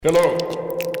Hello.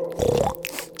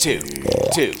 Two.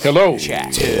 Hello.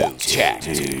 Chat. Two.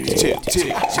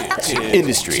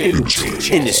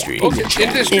 Industry. Okay.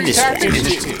 Industry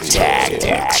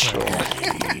Tactics.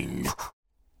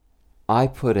 I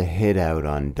put a hit out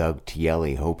on Doug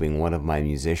Tielli, hoping one of my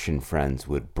musician friends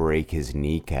would break his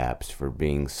kneecaps for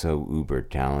being so uber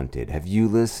talented. Have you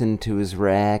listened to his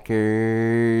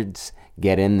records?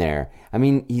 Get in there. I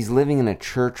mean, he's living in a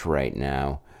church right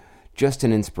now. Just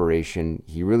an inspiration.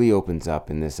 He really opens up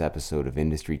in this episode of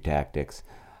Industry Tactics.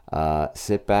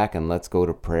 Sit back and let's go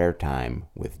to prayer time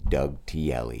with Doug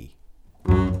Tielli.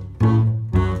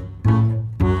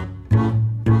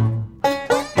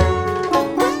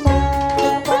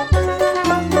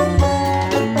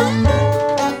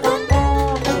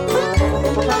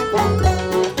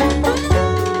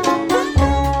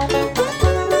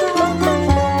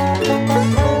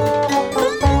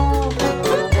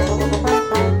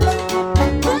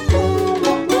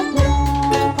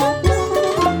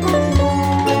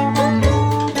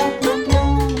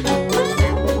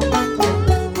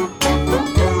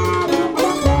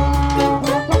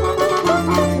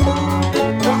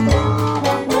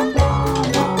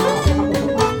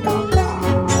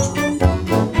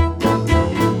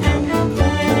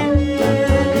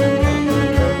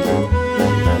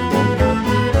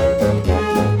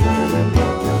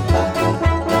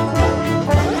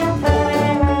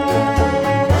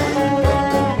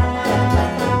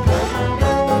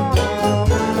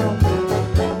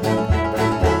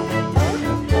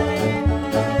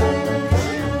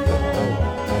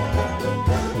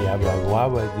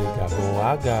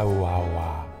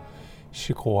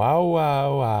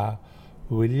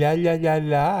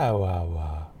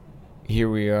 Here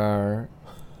we are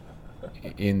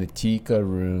in the Tika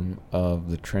room of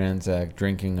the Transact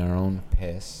drinking our own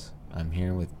piss. I'm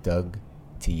here with Doug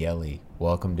Tielli.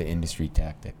 Welcome to Industry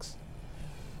Tactics.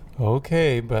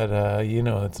 Okay, but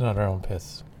it's not our own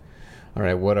piss. All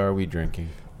right, what are we drinking?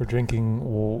 We're drinking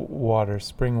water,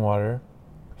 spring water,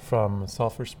 from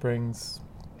Sulphur Springs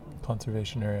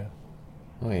Conservation Area.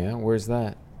 Oh yeah, where's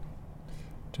that?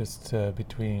 Just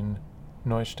between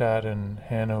Neustadt and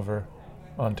Hanover,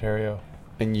 Ontario.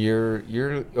 And you're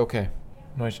okay.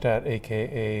 Neustadt,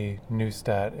 aka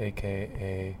Neustadt,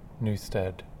 aka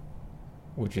Newstead.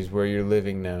 Which is where you're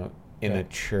living now, in Yeah. a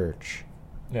church.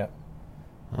 Yeah.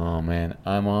 Oh man,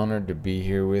 I'm honored to be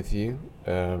here with you.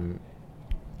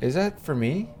 Is that for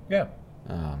me? Yeah.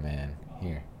 Oh man,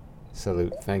 here.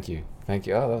 Salute. Thank you. Oh,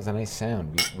 that was a nice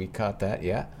sound. We caught that,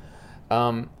 yeah.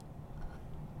 I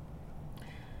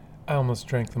almost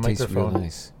drank the Tastes microphone. real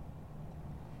nice.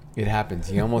 It happens.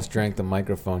 He almost drank the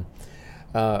microphone.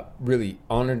 Really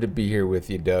honored to be here with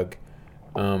you, Doug.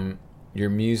 Your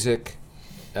music,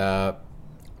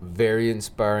 very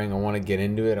inspiring. I want to get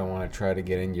into it. I want to try to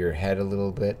get into your head a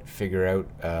little bit, figure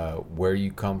out where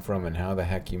you come from and how the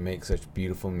heck you make such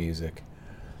beautiful music.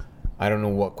 I don't know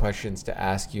what questions to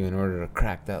ask you in order to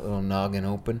crack that little noggin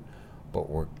open, but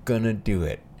we're gonna do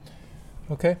it.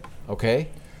 Okay. Okay?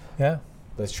 Yeah.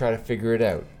 Let's try to figure it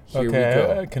out. Here Okay.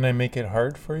 we go. Can I make it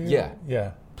hard for you? Yeah.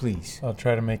 Yeah. Please. I'll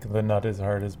try to make the nut as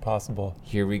hard as possible.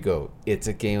 Here we go. It's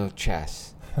a game of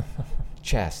chess.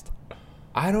 Chess.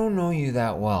 I don't know you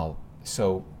that well,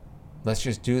 so let's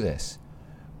just do this.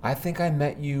 I think I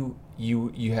met you.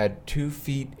 You had 2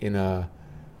 feet in a.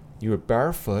 You were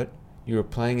barefoot. You were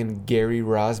playing in Gary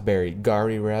Raspberry's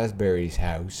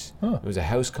house. Huh. It was a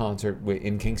house concert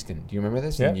in Kingston. Do you remember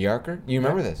this? Yeah. In Yarker? You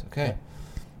remember this? Okay. Yeah.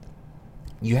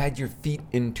 You had your feet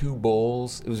in 2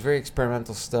 bowls. It was very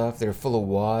experimental stuff. They were full of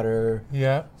water.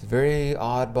 Yeah. It's a very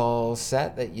oddball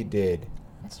set that you did.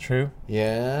 It's true.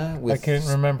 Yeah. I can't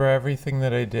remember everything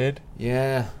that I did,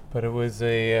 Yeah. but it was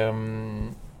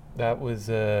Anne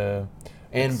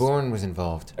Bourne was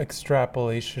involved.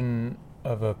 extrapolation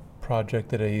of a project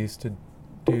that I used to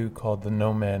do called the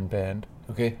No Man Band.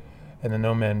 Okay. And the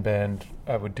No Man Band,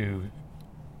 I would do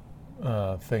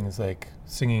things like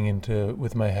singing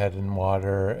with my head in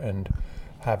water and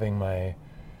having my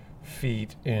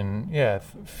feet in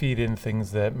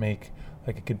things that make,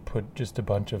 like I could put just a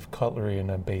bunch of cutlery in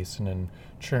a basin and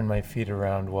churn my feet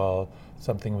around while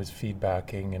something was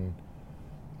feedbacking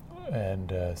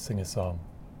and sing a song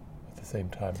at the same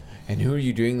time. And who are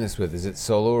you doing this with? Is it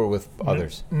solo or with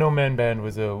others? No Man Band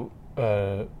was a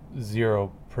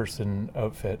 0-person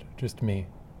outfit, just me,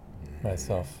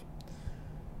 myself.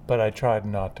 But I tried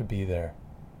not to be there.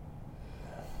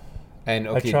 And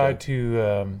okay, I tried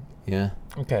to. Yeah.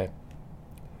 Okay.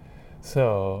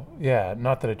 So yeah,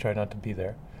 not that I tried not to be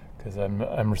there, because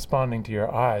I'm responding to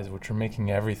your eyes, which are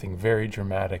making everything very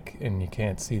dramatic, and you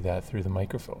can't see that through the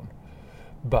microphone.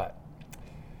 But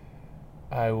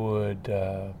I would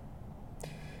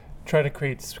try to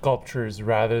create sculptures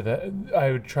rather than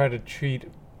I would try to treat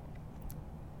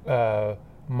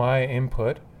my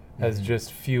input as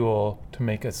just fuel to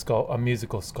make a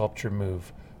musical sculpture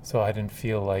move. So I didn't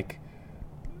feel like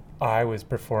I was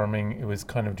performing. It was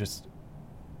kind of just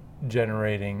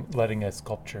letting a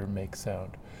sculpture make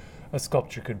sound. A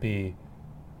sculpture could be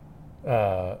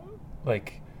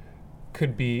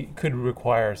could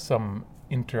require some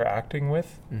interacting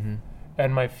with.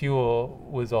 And my fuel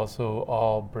was also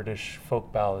all British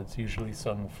folk ballads, usually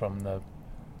sung from the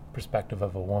perspective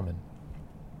of a woman.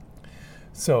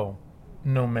 So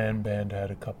No Man Band had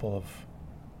a couple of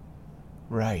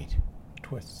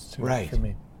twists to it for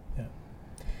me. Yeah.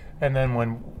 And then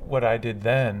what I did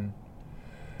then,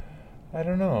 I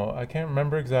don't know, I can't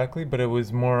remember exactly, but it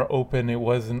was more open. It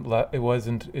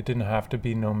didn't have to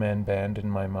be No Man Band in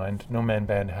my mind. No Man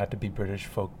Band had to be British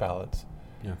folk ballads.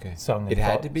 Okay. Sung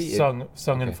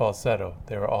in falsetto.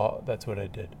 They were all. That's what I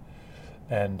did,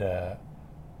 and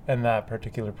that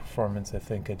particular performance, I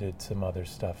think I did some other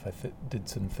stuff. I did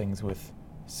some things with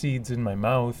seeds in my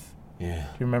mouth. Yeah.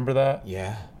 Do you remember that?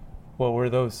 Yeah. What were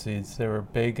those seeds? They were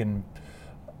big and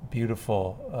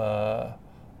beautiful.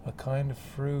 A kind of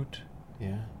fruit.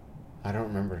 Yeah. I don't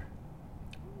remember.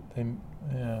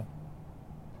 Yeah.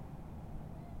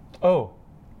 Oh,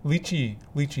 lychee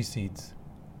seeds.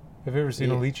 Have you ever seen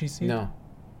a lychee seed? No.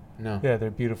 Yeah, they're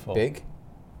beautiful. Big?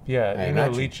 Yeah, I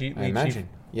lychee. I imagine.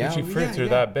 Yeah. Lychee fruits are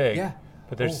that big. Yeah.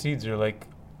 But their seeds are like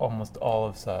almost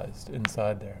olive-sized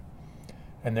inside there,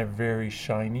 and they're very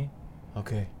shiny.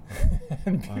 Okay.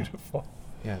 And beautiful.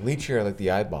 Yeah, lychee are like the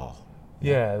eyeball.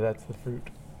 Yeah, that's the fruit.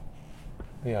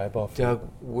 The eyeball fruit. Doug,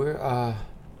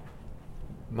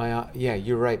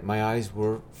 you're right. My eyes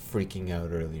were freaking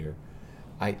out earlier.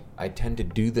 I tend to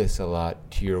do this a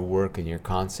lot to your work and your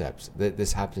concepts.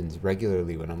 This happens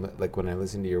regularly when I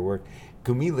listen to your work.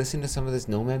 Can we listen to some of this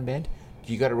No Man Band?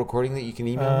 You got a recording that you can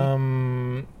email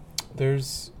me?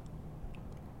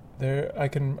 I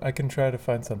can try to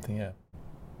find something. Yeah.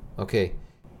 Okay,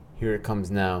 here it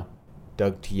comes now.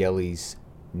 Doug Tielli's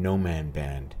No Man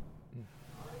Band.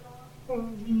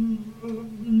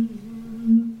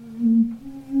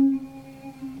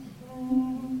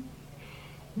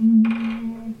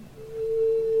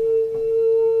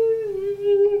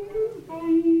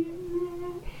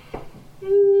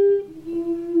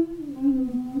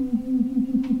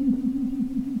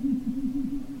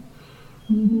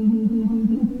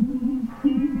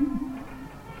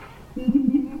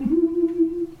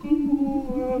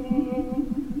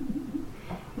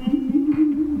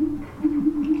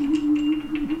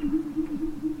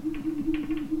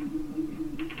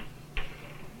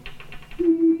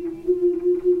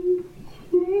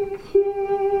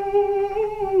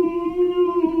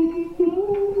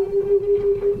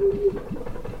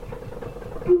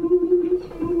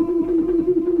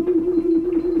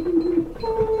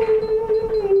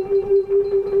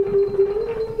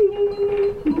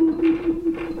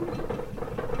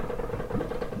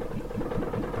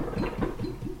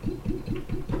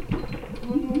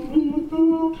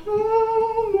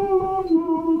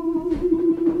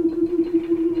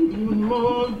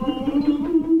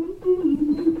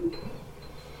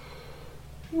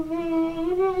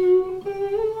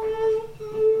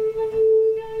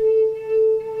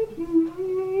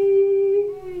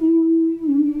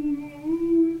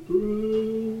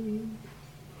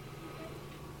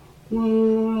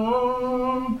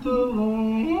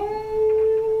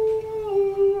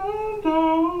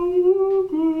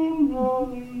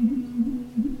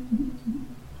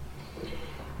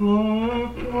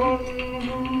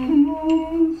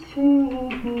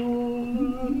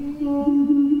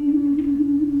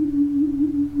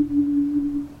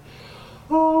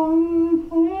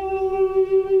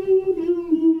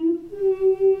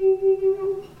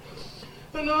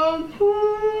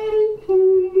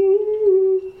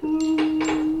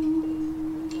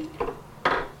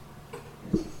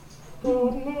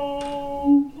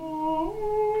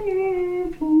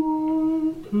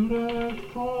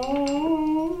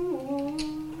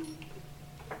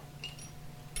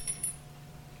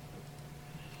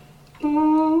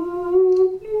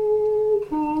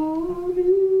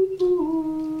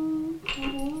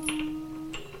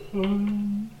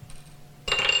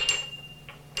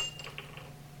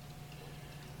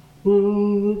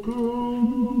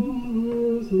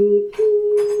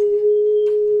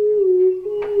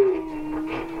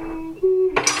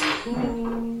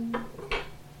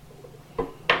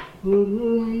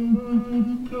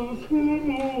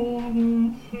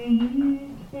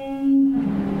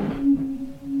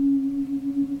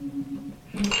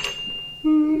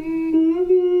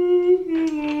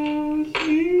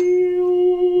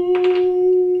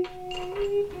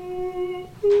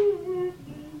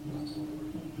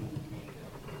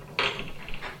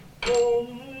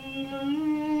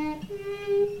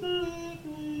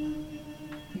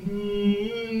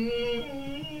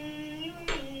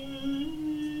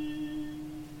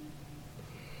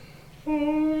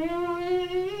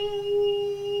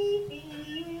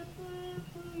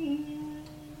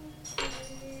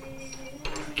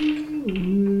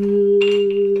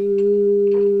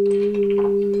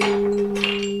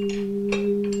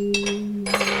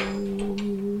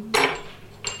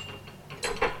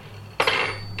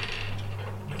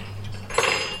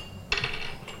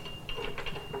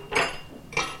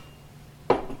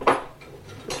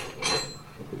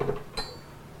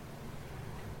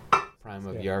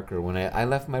 Yarker when I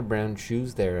left my brown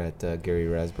shoes there at Gary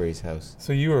Raspberry's house.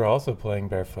 So you were also playing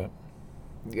barefoot.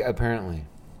 Yeah, apparently.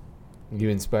 You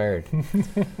inspired.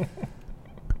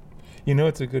 You know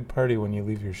it's a good party when you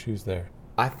leave your shoes there.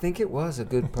 I think it was a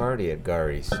good party at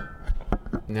Gary's.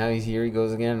 Now here he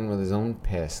goes again with his own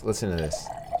piss. Listen to this.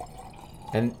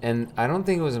 And I don't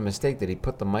think it was a mistake that he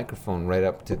put the microphone right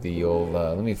up to the old,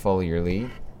 let me follow your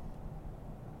lead.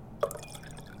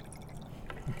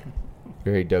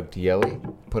 Very Doug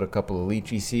Tielli. Put a couple of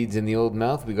lychee seeds in the old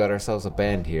mouth. We got ourselves a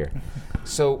band here.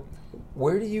 So,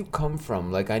 where do you come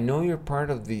from? Like, I know you're part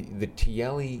of the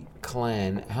Tielli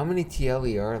clan. How many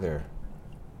Tielli are there?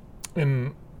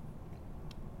 In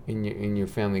your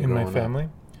family growing up? In my family?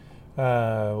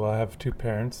 Well, I have two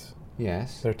parents.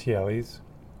 Yes. They're Tiellis.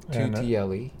 Two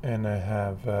Tielli. And I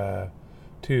have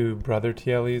two brother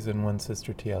Tiellis and one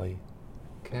sister Tielli.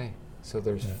 Okay. So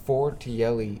there's 4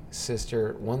 Tielli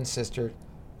one sister,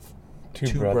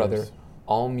 two brother.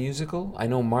 All musical? I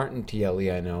know Martin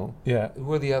Tielli, I know. Yeah.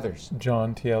 Who are the others?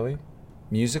 John Tielli.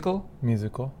 Musical?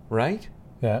 Musical. Right?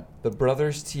 Yeah. The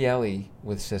brothers Tielli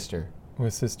with sister.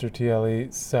 With sister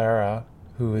Tielli, Sarah,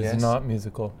 who is not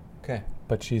musical. Okay.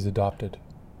 But she's adopted.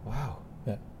 Wow.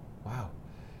 Yeah. Wow.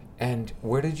 And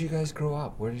where did you guys grow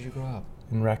up? Where did you grow up?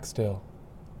 In Rexdale.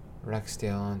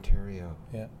 Rexdale, Ontario.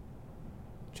 Yeah.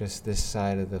 Just this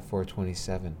side of the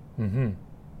 427. Mm-hmm.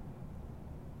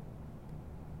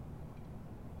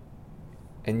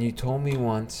 And you told me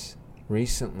once,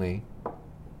 recently,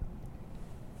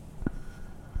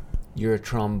 you're a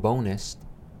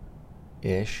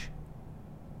trombonist-ish.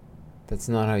 That's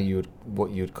not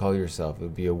what you would call yourself. It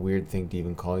would be a weird thing to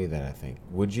even call you that, I think.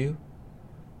 Would you?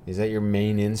 Is that your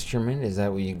main instrument? Is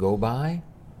that what you go by?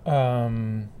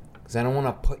 Because I don't want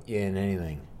to put you in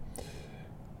anything.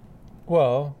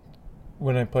 Well,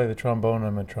 when I play the trombone,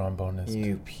 I'm a trombonist.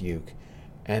 You puke.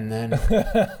 And then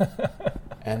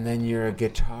and then you're a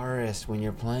guitarist when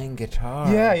you're playing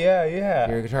guitar. Yeah.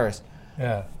 You're a guitarist.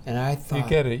 Yeah. And I thought... You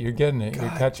get it. You're getting it. God,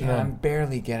 you're catching on. I'm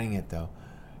barely getting it, though.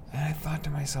 And I thought to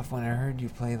myself when I heard you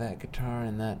play that guitar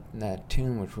and that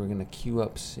tune, which we're going to cue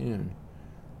up soon,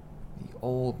 the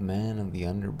old man of the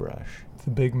underbrush.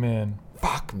 The big man.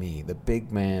 Fuck me, the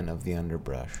big man of the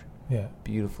underbrush. Yeah.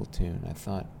 Beautiful tune. I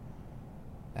thought,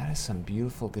 that is some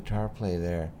beautiful guitar play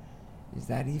there. Is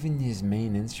that even his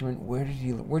main instrument? Where'd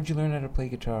you learn how to play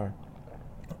guitar?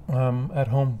 At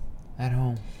home. At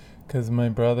home. Because my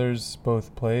brothers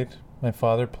both played. My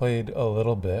father played a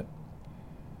little bit.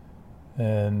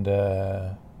 And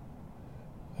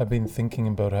I've been thinking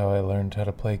about how I learned how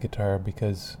to play guitar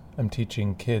because I'm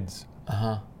teaching kids.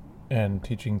 Uh-huh. And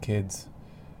teaching kids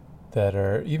that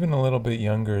are even a little bit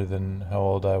younger than how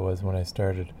old I was when I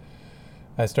started.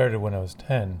 I started when I was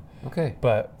 10. Okay.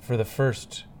 But for the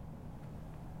first,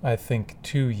 I think,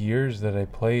 2 years that I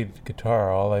played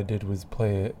guitar, all I did was put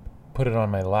it on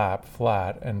my lap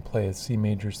flat and play a C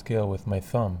major scale with my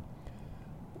thumb.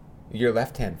 Your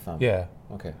left hand thumb? Yeah.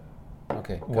 Okay.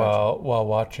 Okay. Gotcha. While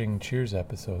watching Cheers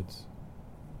episodes,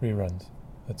 reruns.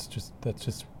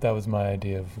 That was my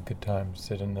idea of a good time.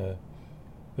 Sit in the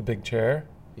big chair.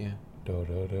 Yeah.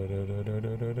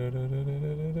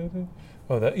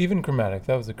 Oh, that even chromatic.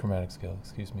 That was a chromatic scale.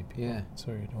 Excuse me, people. Yeah.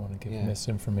 Sorry, I don't want to give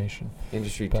misinformation.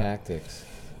 Industry tactics.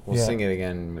 We'll sing it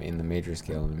again in the major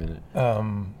scale in a minute.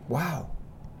 Wow.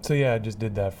 So yeah, I just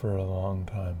did that for a long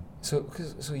time. So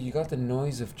you got the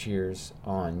noise of Cheers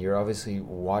on. You're obviously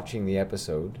watching the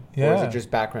episode. Yeah. Or is it just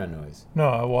background noise? No,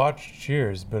 I watched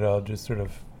Cheers, but I'll just sort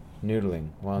of... Noodling.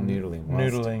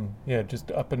 Noodling. Yeah, just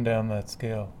up and down that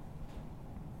scale.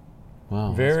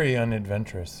 Wow. Very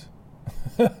unadventurous.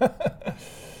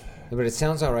 But it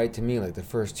sounds all right to me, like the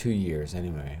first 2 years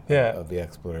anyway of the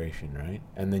exploration, right?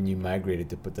 And then you migrated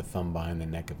to put the thumb behind the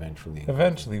neck eventually.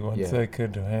 Eventually, once I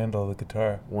could handle the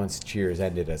guitar. Once Cheers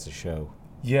ended as a show.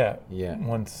 Yeah. Yeah.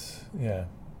 Once,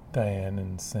 Diane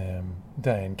and Sam.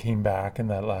 Diane came back in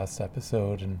that last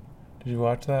episode, and did you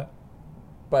watch that?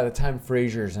 By the time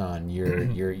Frasier's on,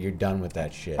 you're done with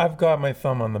that shit. I've got my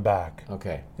thumb on the back.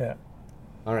 Okay. Yeah.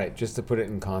 All right, just to put it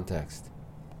in context.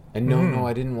 And no,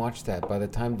 I didn't watch that. By the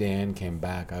time Diane came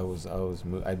back,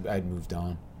 I'd moved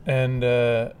on. And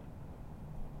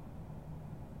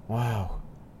wow.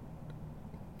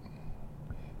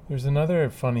 There's another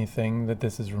funny thing that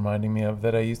this is reminding me of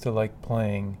that I used to like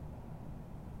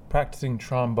practicing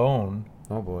trombone.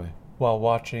 Oh boy. While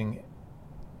watching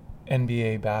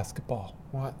NBA basketball.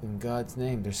 What in God's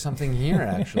name? There's something here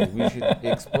actually. We should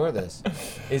explore this.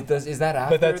 Is that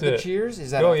after the Cheers?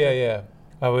 Is that? Oh yeah.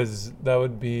 That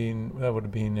would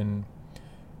have been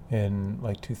in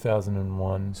like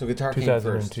 2001. So guitar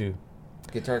 2002.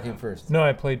 Guitar came first. No,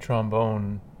 I played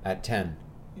trombone at 10.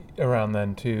 around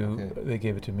then too. Okay. They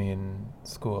gave it to me in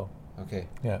school. Okay.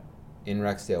 Yeah. In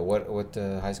Rexdale. What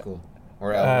high school?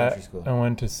 Or elementary school? I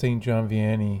went to St. John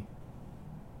Vianney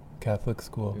Catholic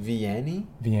School. Vianney?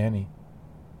 Vianney.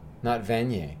 Not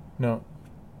Vanier. No.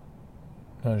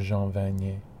 Not Jean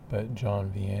Vanier, but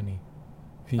John Vianney.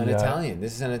 An Italian.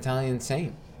 This is an Italian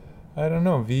saint. I don't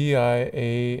know.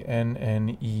 Vianney.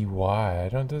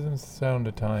 Doesn't sound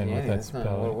Italian Vianney, with that that's not,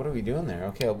 spelling. what are we doing there?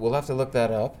 Okay, we'll have to look that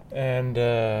up. And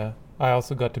I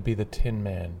also got to be the Tin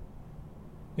Man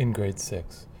in grade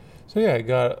 6. So yeah, I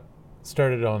got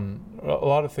started on a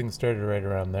lot of things. Started right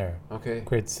around there. Okay.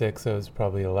 Grade 6, I was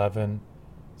probably 11.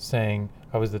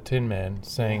 I was the Tin Man,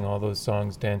 sang all those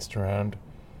songs, danced around,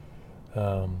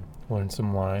 learned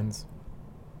some lines.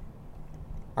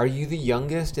 Are you the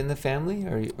youngest in the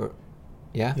family?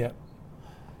 Yeah? Yeah.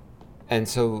 And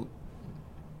so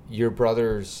your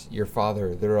brothers, your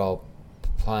father, they're all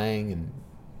playing and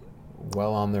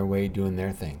well on their way doing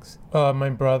their things. My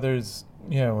brothers,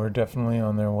 were definitely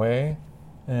on their way.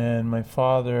 And my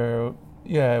father,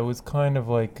 it was kind of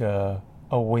like a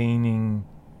waning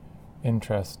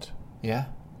interest. Yeah?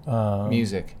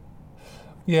 Music.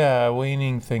 Yeah, a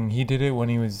waning thing. He did it when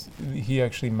he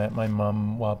actually met my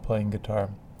mom while playing guitar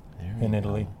in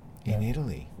Italy. In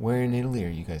Italy? Where in Italy are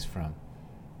you guys from?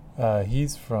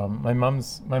 He's from, my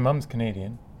mom's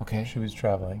Canadian. Okay. She was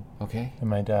traveling. Okay. And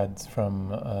my dad's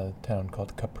from a town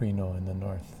called Caprino in the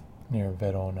north, near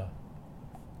Verona.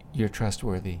 You're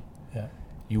trustworthy. Yeah.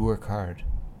 You work hard.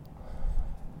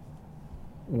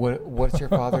 What's your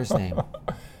father's name?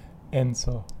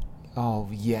 Enzo. Oh,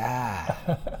 yeah.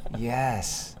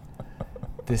 Yes.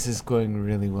 This is going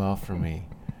really well for me.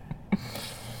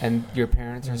 And your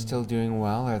parents are still doing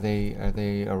well? Are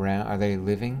they around? Are they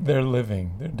living? They're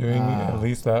living. They're doing at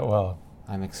least that well.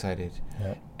 I'm excited.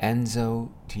 Yeah.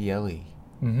 Enzo Tielli.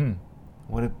 Mm-hmm.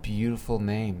 What a beautiful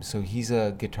name. So he's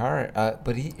a guitar,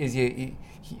 but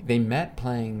they met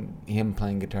playing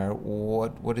guitar.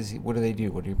 What do they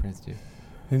do? What do your parents do?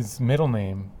 His middle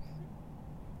name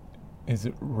is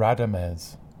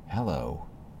Radamez. Hello.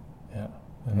 Yeah.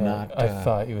 Not, I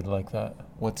thought you would like that.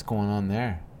 What's going on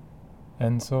there?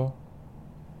 Enzo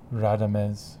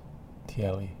Radamez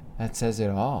Tielli. That says it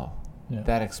all. Yeah.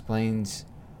 That explains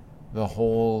the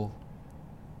whole,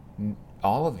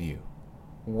 all of you.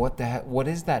 What the heck? What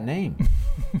is that name?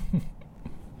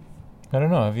 I don't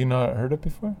know. Have you not heard it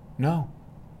before? No.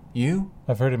 You?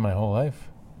 I've heard it my whole life.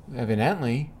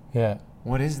 Evidently. Yeah.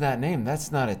 What is that name?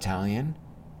 That's not Italian.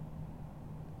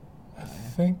 I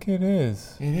think it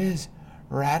is. It is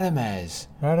Radamez.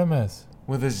 Radamez.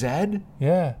 With a Z?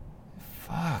 Yeah.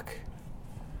 Fuck.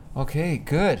 Okay,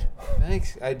 good.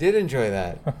 Thanks. I did enjoy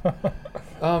that.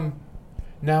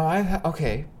 Now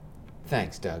okay.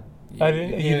 Thanks, Doug. You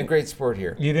did a great sport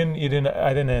here. I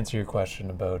didn't answer your question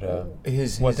about what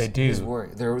they do. His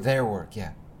work. Their work,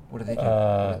 yeah. What do they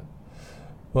do?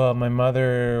 Well, my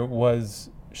mother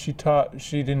she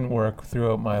didn't work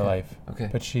throughout my life. Okay.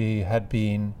 But she had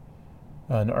been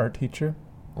an art teacher.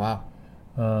 Wow.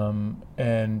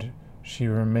 And she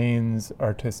remains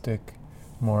artistic,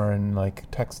 more in like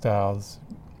textiles,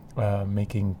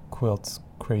 making quilts,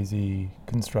 crazy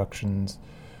constructions,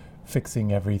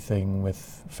 fixing everything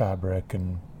with fabric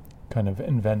and kind of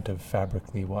inventive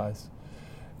fabrically wise.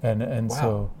 And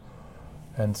wow.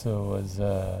 so was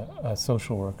a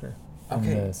social worker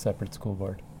in the separate school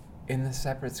board. In the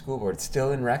separate school board.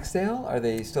 Still in Rexdale? Are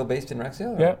they still based in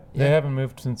Rexdale? Yeah, they haven't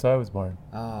moved since I was born.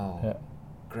 Oh. Yeah.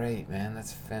 Great, man.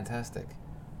 That's fantastic.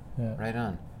 Yeah. Right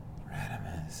on.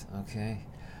 Radamez. Okay.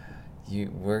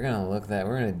 We're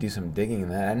gonna do some digging in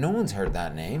that. No one's heard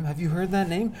that name. Have you heard that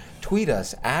name? Tweet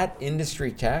us at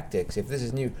Industry Tactics if this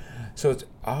is new. So it's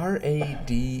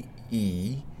Radee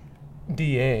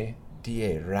DA.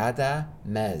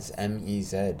 Radamez,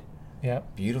 MEZ. Yeah.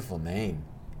 Beautiful name.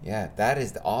 Yeah, that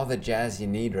is all the jazz you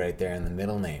need right there in the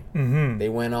middle name. Mm-hmm. They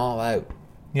went all out.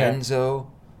 Yeah. Enzo,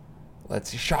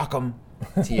 let's shock 'em.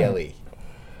 Tielli.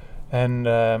 And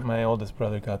my oldest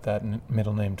brother got that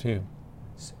middle name too.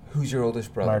 Who's your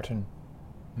oldest brother?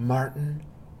 Martin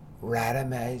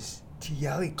Radamez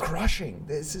Tielli. Crushing.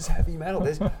 This is heavy metal.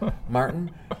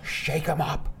 Martin, shake 'em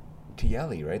up.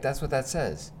 Tielli, right? That's what that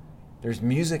says. There's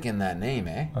music in that name,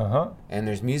 eh? Uh-huh. And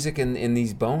there's music in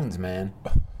these bones, man.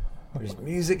 There's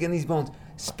music in these bones.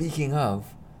 Speaking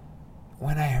of,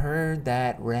 when I heard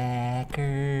that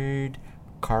record,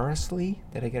 Carsley,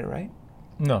 did I get it right?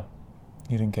 No,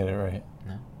 you didn't get it right.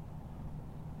 No.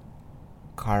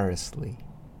 Carsley.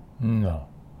 No.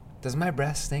 Does my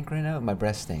breath stink right now? My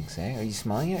breath stinks, eh? Are you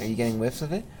smelling it? Are you getting whiffs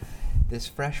of it? This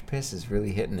fresh piss is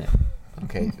really hitting it.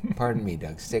 Okay, pardon me,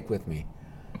 Doug. Stick with me.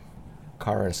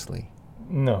 Carsley.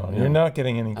 No, No. you're not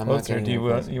getting any I'm not closer. getting Do you any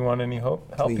want closer. you want any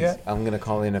help Please, yet? I'm gonna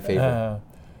call in a favor.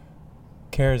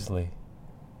 Carsley.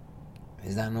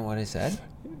 Is that not what I said?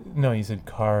 No, you said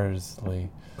Carsley.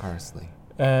 Carsley.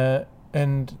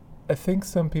 And I think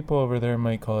some people over there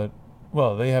might call it.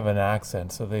 Well, they have an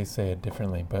accent, so they say it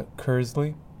differently. But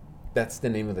Kersley, That's the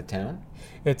name of the town?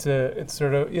 it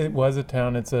was a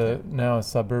town. It's now a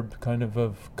suburb kind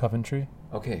of Coventry.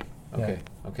 Okay. Yeah.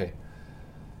 Okay.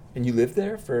 And you lived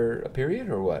there for a period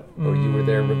or what? Or you were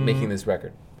there making this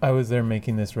record? I was there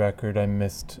making this record. I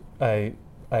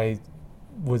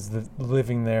was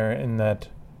living there in that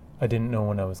I didn't know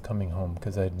when I was coming home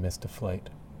because I'd missed a flight.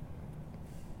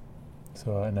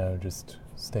 So I just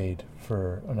stayed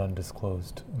for an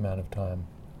undisclosed amount of time.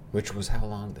 Which was how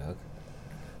long, Doug?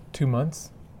 2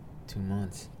 months. 2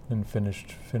 months. And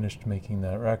finished making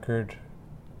that record.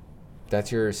 That's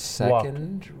your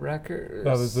second record?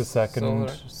 That was the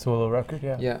second solo record,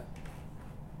 yeah. Yeah.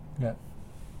 Yeah.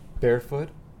 Barefoot?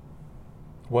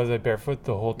 Was I barefoot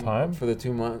the whole time? For the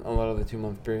 2 month, a lot of the 2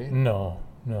 month period? No.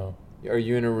 Are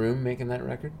you in a room making that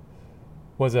record?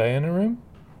 Was I in a room?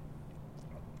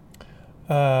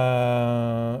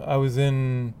 I was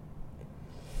in.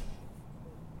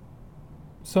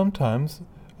 Sometimes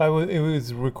It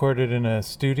was recorded in a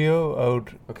studio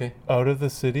out of the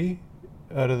city,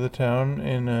 out of the town,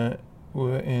 in a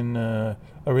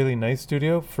really nice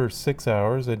studio for 6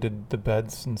 hours. I did the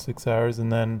beds in 6 hours,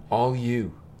 and then all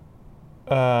you.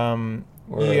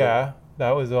 Yeah,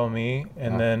 that was all me,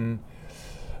 and then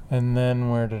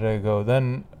where did I go?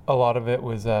 Then a lot of it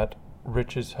was at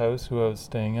Rich's house, who I was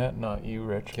staying at. Not you,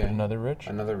 Rich, but another Rich.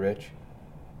 Another Rich.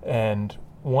 And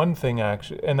one thing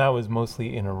actually, and that was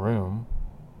mostly in a room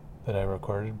that I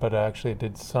recorded, but I actually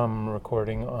did some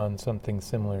recording on something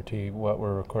similar to what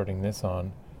we're recording this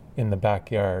on in the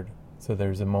backyard. So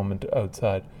there's a moment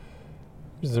outside.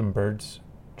 There's some birds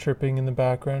chirping in the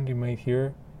background you might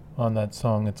hear on that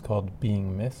song. It's called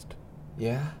Being Missed.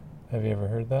 Yeah. Have you ever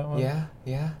heard that one? Yeah.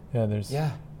 Yeah, there's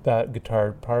Yeah. that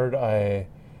guitar part. I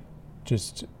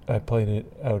played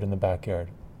it out in the backyard.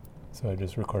 So I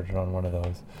just recorded on one of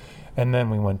those. And then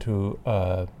we went to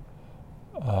a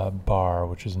bar,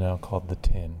 which is now called The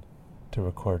Tin, to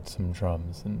record some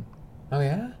drums. And oh,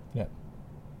 yeah? Yeah.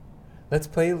 Let's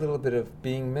play a little bit of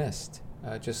Being Missed,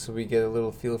 just so we get a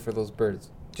little feel for those birds.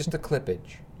 Just a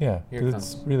clippage. Yeah, Here because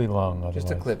comes. it's really long otherwise.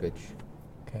 Just a clippage.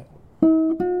 Okay.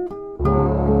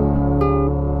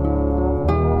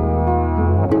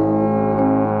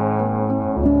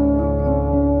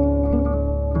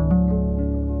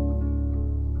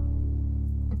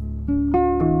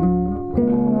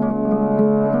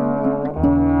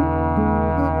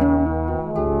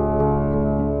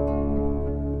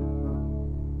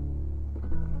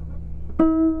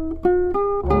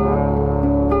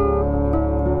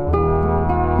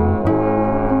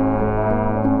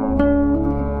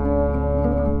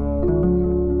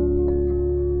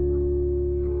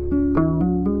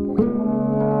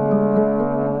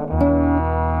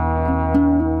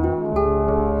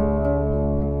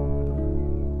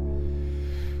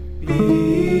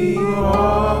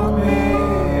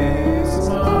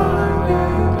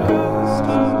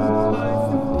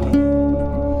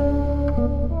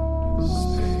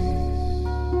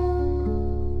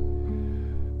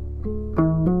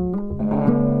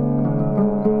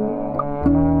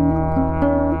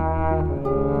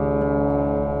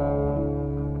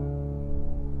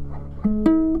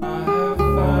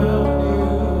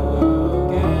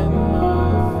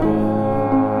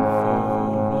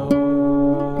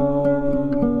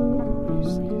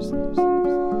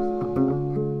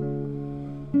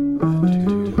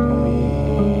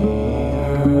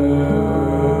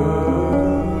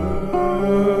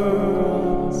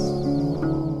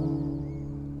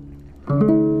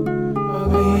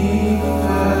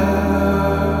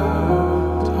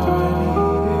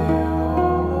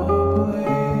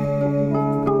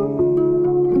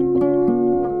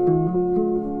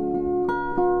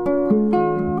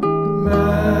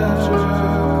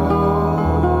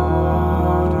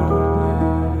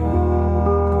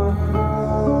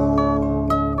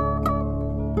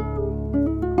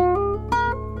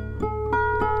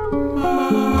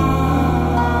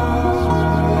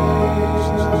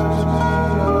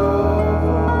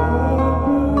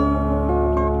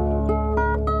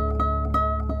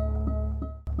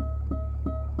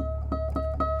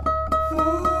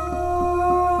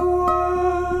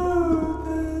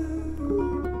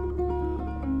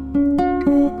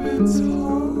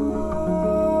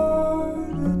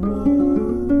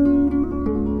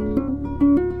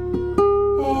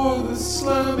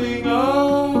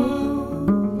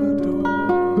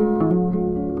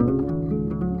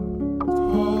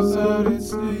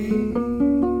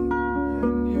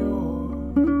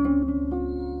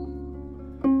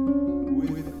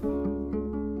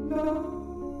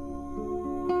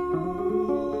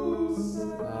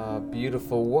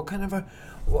 beautiful. What kind of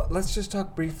let's just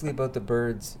talk briefly about the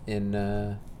birds in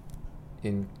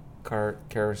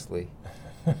Carsley.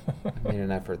 I made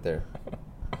an effort there.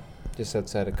 Just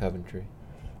outside of Coventry.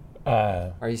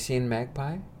 Are you seeing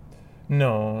magpie?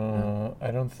 No,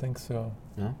 I don't think so.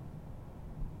 No?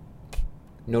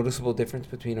 Noticeable difference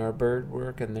between our bird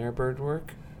work and their bird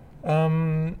work?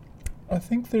 I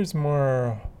think there's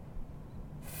more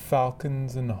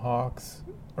falcons and hawks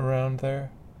around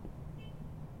there.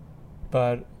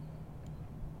 But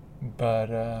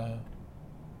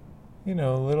you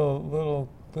know,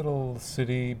 little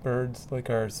city birds like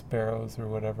our sparrows or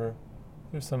whatever.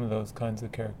 There's some of those kinds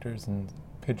of characters and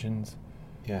pigeons.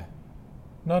 Yeah.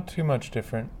 Not too much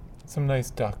different. Some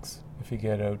nice ducks if you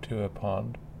get out to a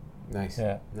pond. Nice.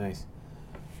 Yeah. Nice.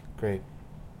 Great.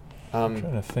 I'm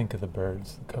trying to think of the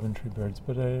birds, the Coventry birds,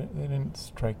 but they didn't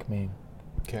strike me.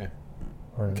 Okay.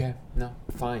 Okay. No,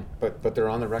 fine. But they're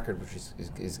on the record, which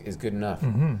is good enough.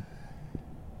 Mm-hmm.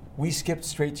 We skipped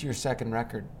straight to your second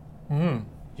record. Mm-hmm.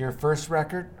 Your first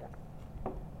record?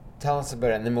 Tell us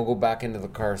about it, and then we'll go back into the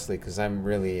Carsley, because I'm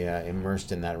really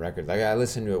immersed in that record. Like, I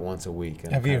listen to it once a week.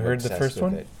 And Have you heard the first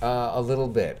one? A little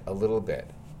bit.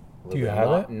 Do you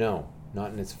have it? No,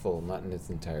 not in its full, not in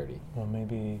its entirety. Well,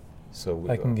 maybe So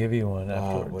I can give you one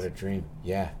afterwards. Oh, what a dream.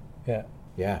 Yeah. Yeah.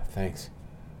 Yeah, thanks.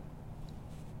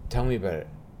 Tell me about it.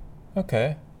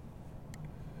 Okay.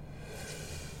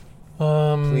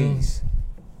 Please.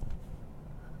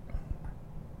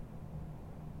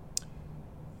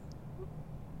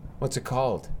 What's it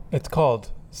called? It's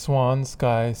called Swan,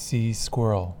 Sky, Sea,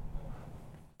 Squirrel.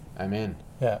 I'm in.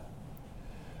 Yeah.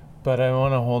 But I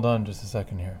want to hold on just a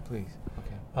second here. Please.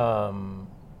 Okay.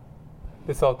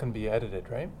 This all can be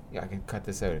edited, right? Yeah, I can cut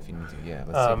this out if you need to. Yeah,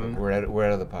 let's see. We're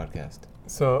out of the podcast.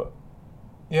 So,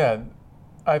 yeah,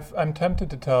 I'm tempted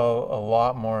to tell a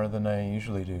lot more than I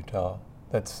usually do tell.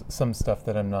 That's some stuff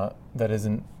that I'm not.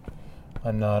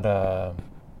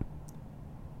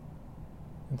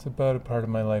 It's about a part of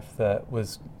my life that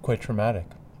was quite traumatic.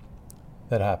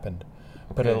 That happened,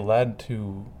 but it led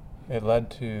to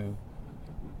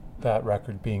that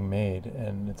record being made,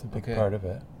 and it's a big part of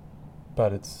it.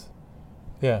 But it's,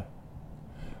 yeah.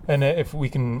 And if we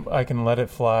can, I can let it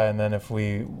fly, and then if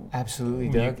we absolutely,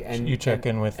 Doug, and you check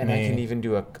in with me, and I can even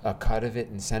do a cut of it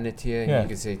and send it to you. And you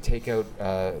can say take out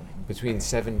between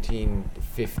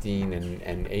 1715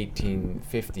 and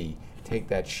 1850. Take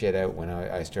that shit out when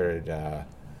I started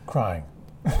crying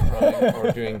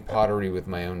or doing pottery with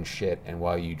my own shit, and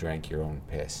while you drank your own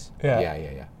piss.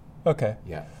 Yeah. Okay.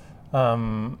 Yeah.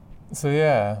 So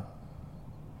yeah.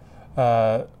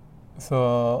 So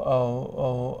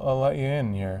I'll let you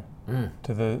in here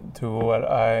to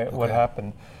what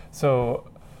happened. So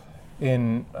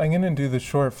I'm going to do the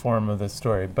short form of this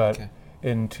story, but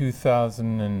in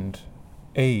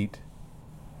 2008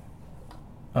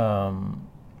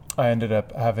 I ended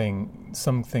up having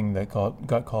something that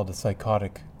got called a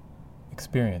psychotic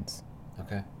experience.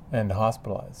 Okay. And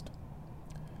hospitalized.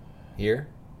 Here?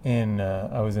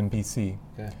 I was in BC.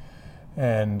 Okay.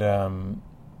 And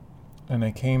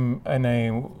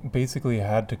I basically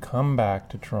had to come back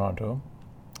to Toronto.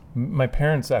 My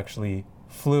parents actually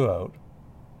flew out,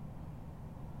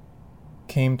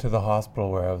 came to the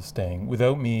hospital where I was staying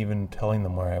without me even telling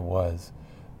them where I was.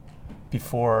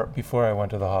 Before I went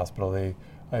to the hospital,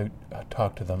 I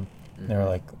talked to them, and they were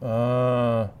like,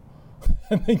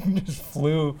 and they just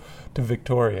flew to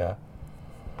Victoria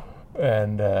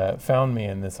and found me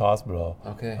in this hospital.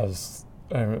 Okay.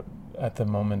 At the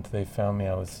moment they found me,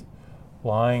 I was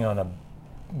lying on a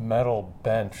metal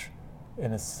bench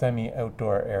in a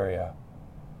semi-outdoor area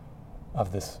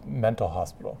of this mental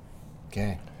hospital.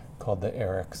 Okay. Called the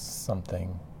Eric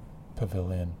something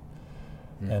Pavilion.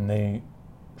 And they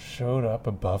showed up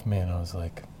above me, and I was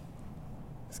like,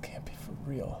 this can't be for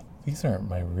real. These aren't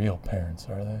my real parents,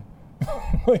 are they?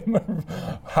 Like,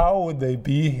 how would they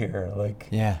be here? Like,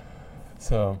 yeah.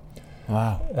 So,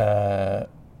 wow.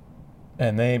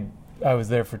 And I was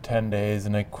there for 10 days,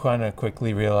 and I kind of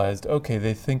quickly realized, okay,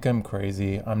 they think I'm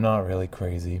crazy. I'm not really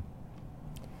crazy.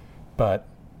 But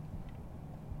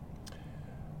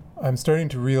I'm starting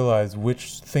to realize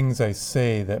which things I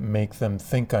say that make them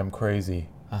think I'm crazy,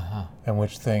 and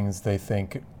which things they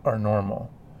think are normal.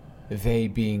 They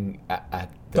being at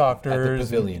the doctors, at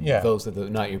the Pavilion. Yeah. Those are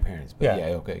not your parents. But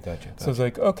okay, gotcha. So it's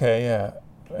like, okay, yeah.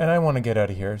 And I want to get out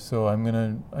of here, so I'm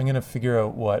gonna figure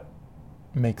out what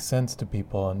makes sense to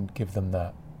people and give them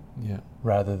that. Yeah.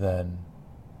 Rather than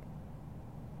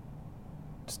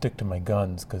stick to my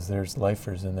guns, because there's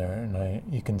lifers in there, and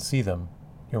you can see them.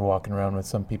 You're walking around with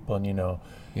some people, and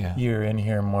you're in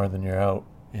here more than you're out.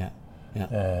 Yeah. Yeah.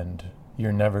 And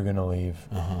you're never gonna leave,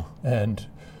 and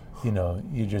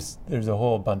there's a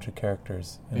whole bunch of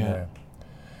characters in there.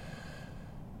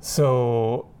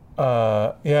 So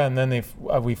and then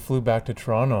we flew back to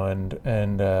Toronto,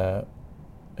 and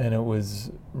it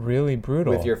was really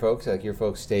brutal. With your folks, like your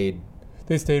folks stayed.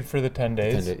 They stayed for the 10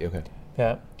 days. 10 days, okay.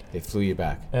 Yeah. They flew you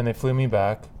back. And they flew me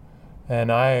back, and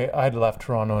I'd left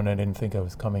Toronto, and I didn't think I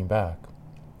was coming back.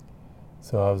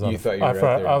 So I was on.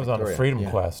 I was on a freedom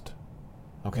quest.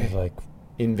 Okay. It was like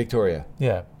in Victoria.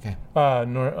 Yeah. Okay.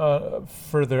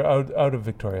 Further out of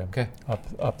Victoria. Okay.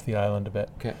 Up the island a bit.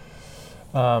 Okay.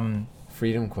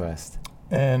 Freedom quest.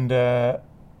 And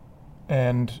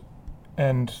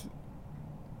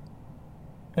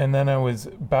then I was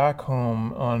back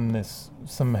home on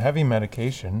some heavy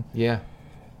medication. Yeah.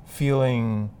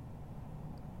 Feeling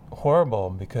horrible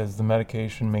because the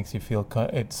medication makes you feel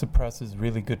it suppresses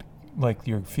really good, like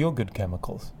your feel-good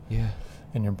chemicals. Yeah.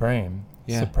 In your brain.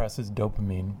 Yeah. Suppresses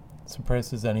dopamine.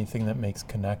 Suppresses anything that makes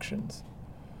connections.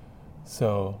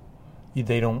 So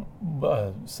they don't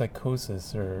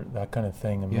psychosis or that kind of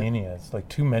thing. Mania. It's like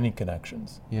too many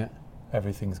connections. Yeah.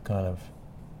 Everything's kind of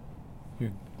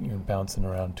you're bouncing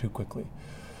around too quickly,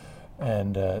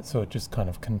 and so it just kind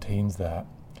of contains that.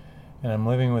 And I'm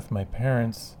living with my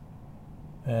parents,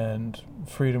 and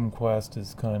Freedom Quest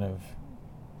is kind of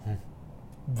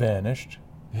vanished.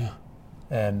 Yeah.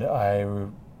 And I,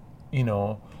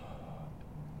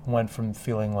 went from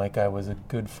feeling like I was a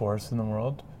good force in the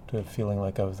world to feeling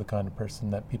like I was the kind of person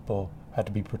that people had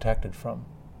to be protected from.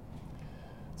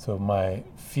 So my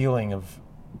feeling of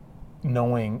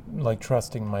knowing, like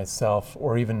trusting myself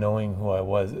or even knowing who I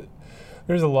was,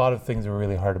 there's a lot of things that were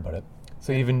really hard about it.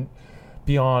 So even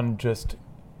beyond just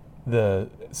the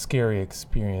scary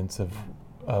experience of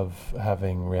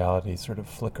having reality sort of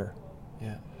flicker.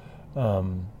 Yeah.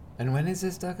 And when is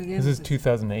this, Doug, again? This is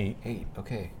 2008.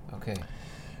 Okay.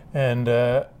 And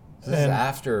this is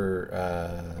after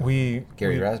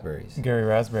Gary Raspberry's. Gary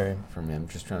Raspberry. For me, I'm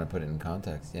just trying to put it in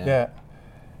context. Yeah. Yeah.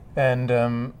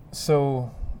 And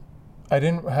so I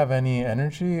didn't have any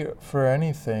energy for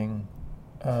anything.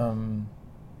 And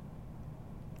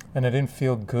I didn't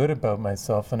feel good about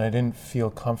myself, and I didn't feel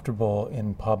comfortable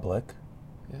in public.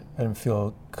 Yeah. I didn't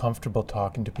feel comfortable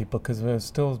talking to people because I was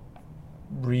still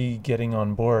getting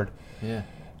on board. Yeah.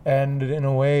 And in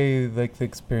a way, like the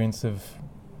experience of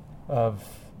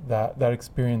that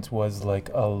experience was like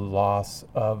a loss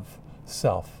of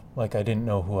self. Like I didn't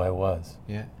know who I was.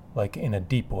 Yeah. Like in a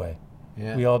deep way.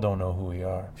 Yeah. We all don't know who we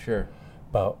are. Sure.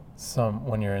 But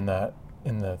when you're in an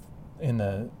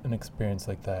experience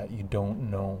like that, you don't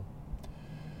know.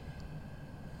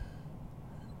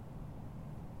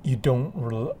 I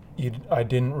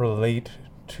didn't relate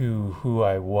to who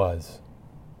I was.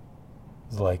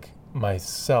 It's like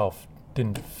myself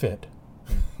didn't fit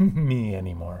me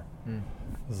anymore.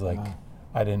 It's like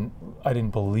I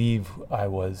didn't believe I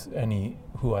was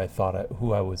who I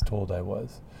was told I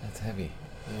was. That's heavy.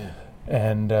 Yeah.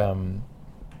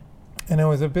 And I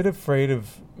was a bit afraid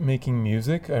of making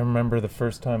music. I remember the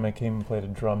first time I came and played a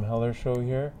Drumheller show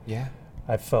here. Yeah.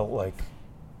 I felt like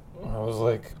I was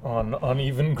like on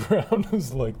uneven ground. It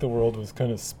was like the world was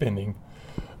kind of spinning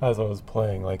as I was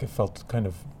playing. Like it felt kind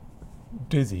of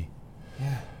dizzy.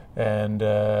 Yeah. And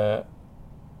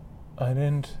I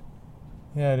didn't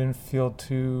feel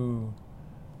too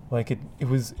like it.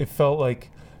 It felt like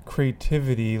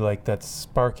creativity, like that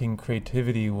sparking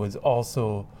creativity was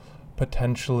also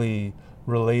potentially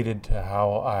related to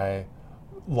how I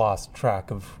lost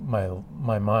track of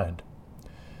my mind.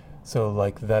 So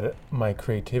like that my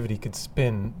creativity could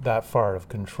spin that far out of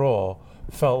control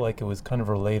felt like it was kind of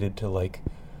related to like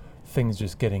things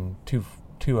just getting too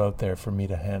out there for me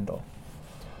to handle.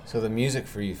 So the music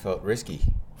for you felt risky.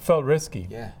 Felt risky.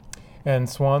 Yeah. And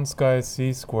Swan Sky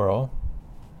Sea Squirrel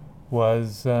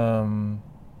was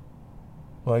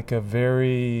like a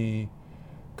very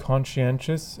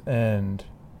conscientious and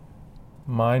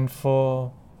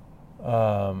mindful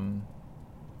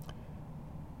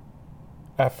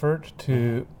effort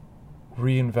to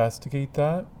reinvestigate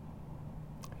that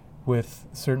with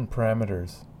certain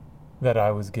parameters that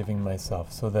I was giving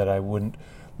myself so that I wouldn't,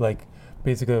 like,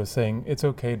 basically I was saying, it's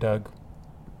okay, Doug,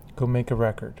 go make a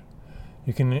record.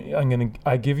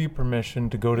 I give you permission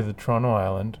to go to the Toronto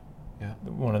Island,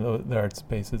 one of the art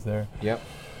spaces there. Yep.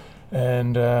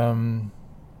 And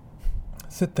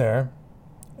sit there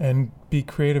and be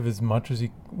creative as much as you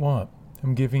want.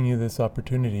 I'm giving you this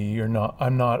opportunity.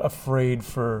 I'm not afraid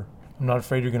you're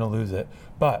going to lose it.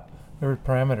 But there were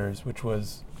parameters, which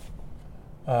was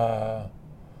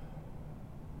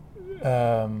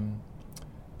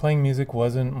playing music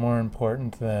wasn't more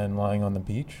important than lying on the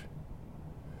beach.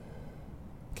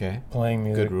 Okay. Playing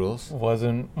music Good rules.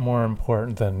 wasn't more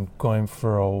important than going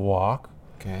for a walk.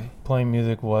 Okay. Playing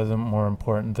music wasn't more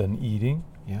important than eating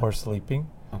Yeah. or sleeping.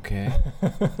 Okay.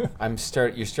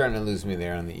 You're starting to lose me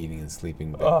there on the eating and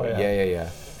sleeping bit. Oh, but yeah. Yeah.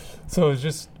 So it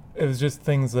was just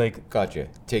things like, Gotcha.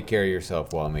 Take care of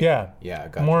yourself while making. yeah, Yeah,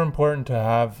 gotcha. more important to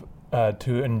have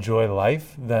to enjoy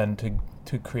life than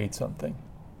to create something.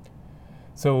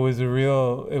 So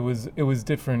it was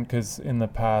different because in the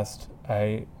past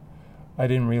I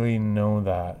didn't really know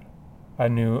that. I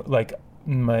knew like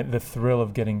the thrill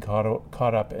of getting caught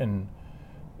up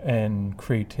in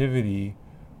creativity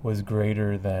was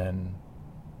greater than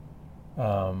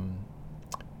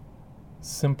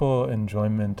simple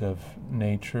enjoyment of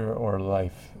nature or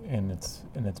life in its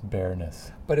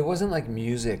bareness. But it wasn't like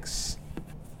music's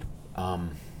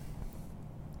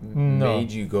No.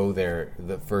 made you go there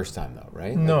the first time though,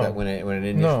 right? No. Like that when it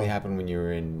initially No. happened when you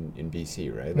were in BC,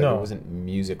 right? Like No. It wasn't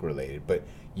music related, but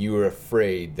you were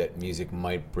afraid that music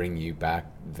might bring you back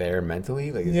there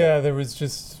mentally? Like Yeah, there was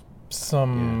just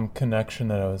some connection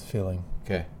that I was feeling.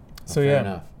 Okay. So, fair yeah.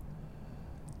 enough.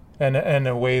 And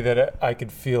a way that I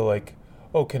could feel like,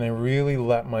 oh, can I really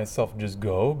let myself just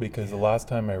go? Because the last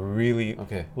time I really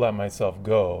Okay. let myself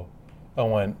go, I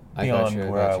went beyond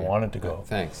where I wanted to go.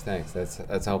 Thanks.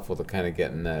 That's helpful to kind of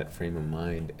get in that frame of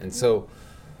mind. And so,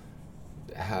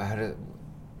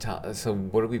 so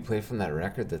what do we play from that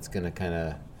record that's gonna kind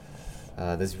of?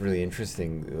 This is really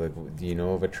interesting. Like, do you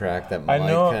know of a track that might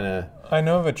kind of? I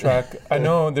know of a track. I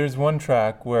know there's one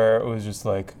track where it was just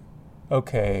like,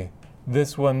 okay,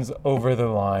 this one's over the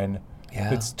line.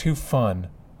 Yeah. It's too fun.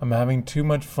 I'm having too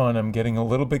much fun. I'm getting a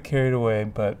little bit carried away,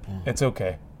 but it's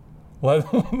okay.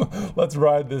 Let's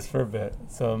ride this for a bit.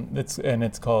 So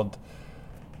it's called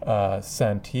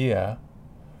Santia,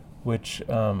 which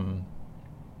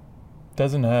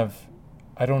doesn't have.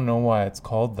 I don't know why it's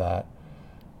called that,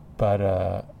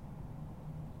 but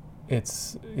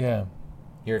it's Here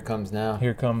it comes now.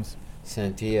 Here comes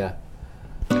Santia.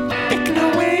 Ik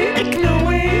know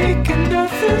way,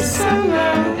 nothing so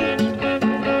loud.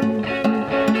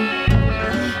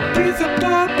 Breathe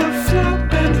about the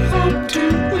flop and hope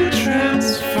to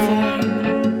transform.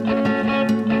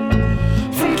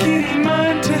 From kitty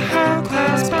mind to how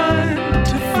clouds bind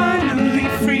to finally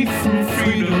free from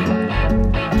freedom.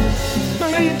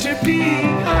 My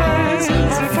interbeing eyes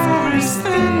are forest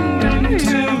thinned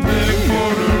until they're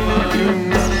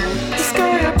borderlines. The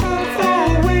sky above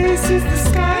always is the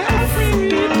sky of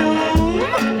freedom.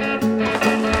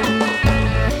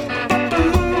 But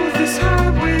below this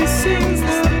highway sings the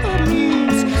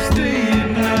blues, day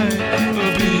and night of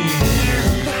being.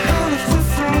 The howl of the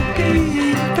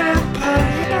froggy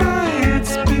vampire by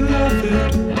its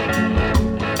beloved.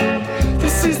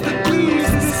 This is the blues,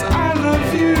 this I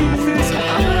love you, this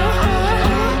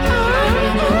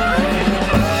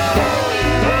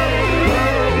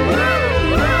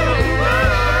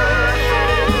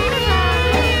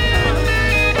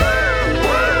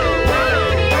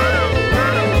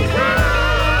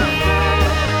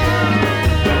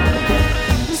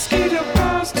mosquito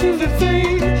bows to the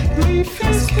vein, leaf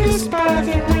is kissed by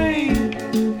the rain.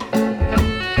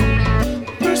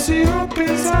 Mercy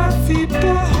opens our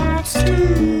feeble hearts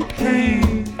to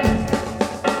pain.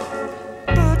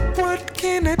 But what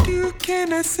can I do?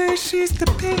 Can I say she's the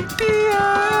pink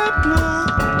Diablo?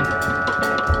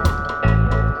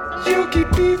 Yogi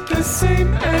beat the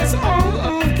same as all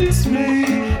of this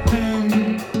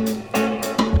mayhem.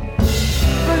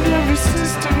 My nervous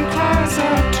system cries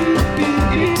out to be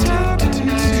talked to.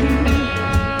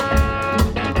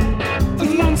 The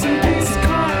lonesome beast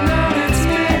calling out its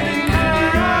name.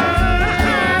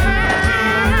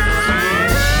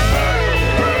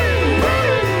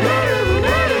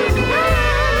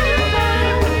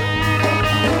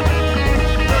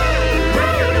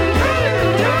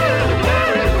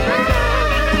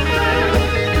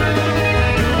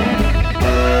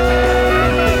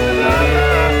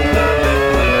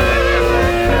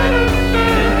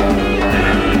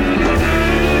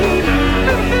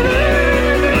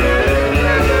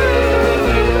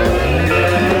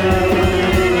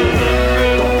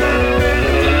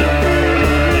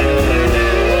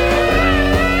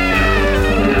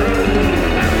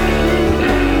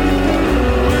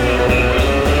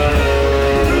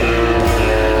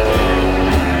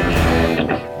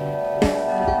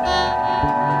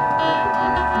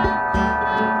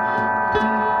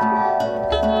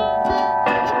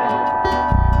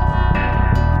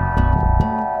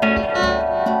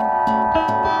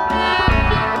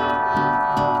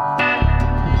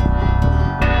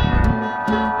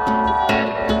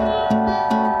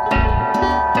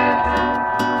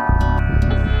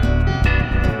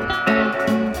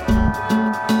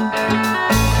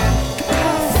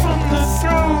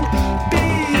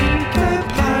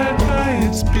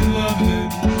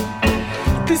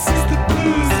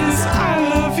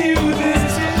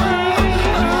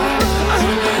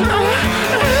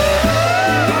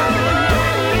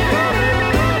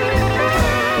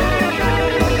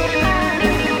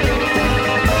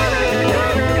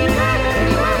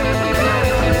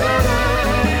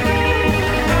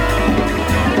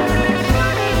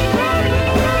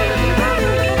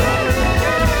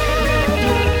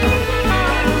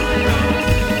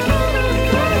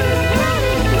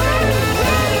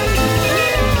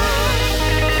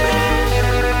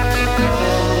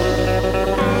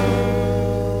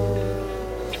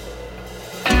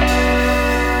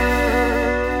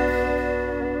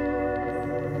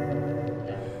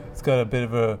 It's got a bit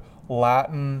of a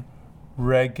Latin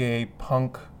reggae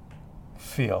punk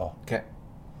feel. Okay.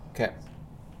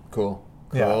 Cool.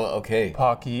 Yeah. Okay.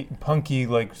 Punky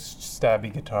like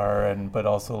stabby guitar, but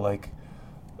also like.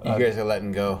 You guys are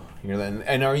letting go.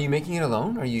 And are you making it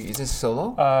alone? Is this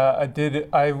solo? I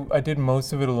did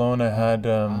most of it alone. I had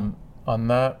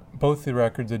on both the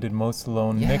records I did most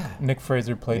alone. Yeah. Nick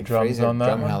Fraser played drums on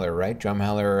that one. Drumheller, right?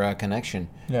 Drumheller Connection.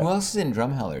 Yeah. Who else is in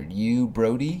Drumheller? You,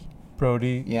 Brody,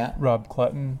 yeah. Rob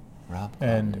Clutton,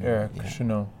 and Eric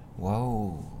Chenot.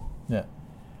 Whoa. Yeah.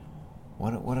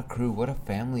 What a crew! What a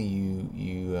family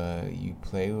you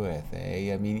play with,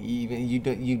 eh? I mean, even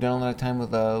you've done a lot of time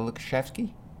with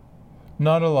Lukashevsky.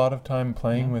 Not a lot of time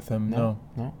playing with him. No.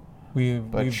 We've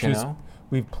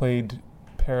played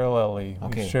parallelly.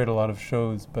 Okay. We've shared a lot of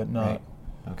shows, but not. Right.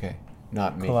 Okay.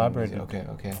 Not making collaborated. music.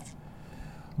 Okay. Much.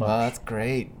 Well, that's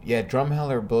great. Yeah,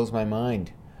 Drumheller blows my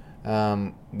mind.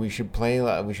 We should play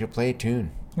a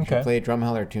tune. We should play a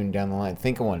Drumheller tune down the line.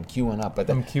 Think of one. Cue one up.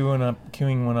 I'm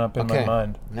queuing one up in my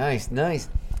mind. Nice.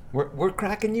 We're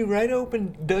cracking you right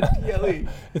open, Doug Tielli.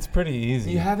 It's pretty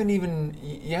easy. You haven't even.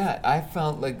 Yeah, I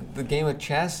felt like the game of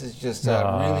chess is just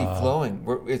really flowing.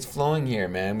 It's flowing here,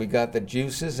 man. We got the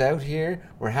juices out here.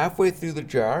 We're halfway through the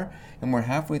jar, and we're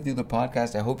halfway through the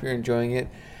podcast. I hope you're enjoying it.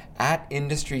 At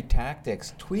Industry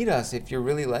Tactics, tweet us if you're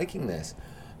really liking this.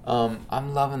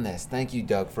 I'm loving this. Thank you,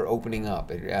 Doug, for opening up.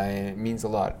 It means a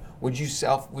lot. Would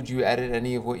you edit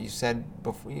any of what you said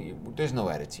before? There's no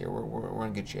edits here. We're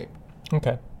in good shape.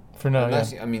 Okay. For now,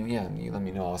 Unless, yeah. I mean, yeah, you let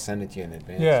me know. I'll send it to you in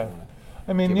advance. Yeah.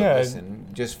 I mean, yeah. Listen,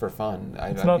 just for fun.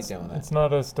 I'd be down with that. It's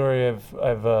not a story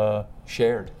I've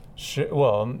shared.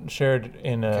 Shared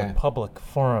in a public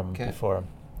forum before.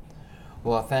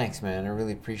 Well, thanks, man. I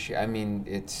really appreciate. I mean,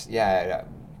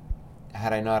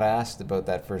 had I not asked about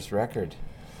that first record,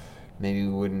 maybe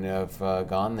we wouldn't have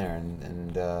gone there,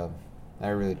 and I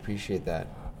really appreciate that.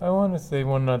 I want to say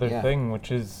one other thing,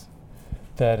 which is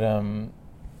that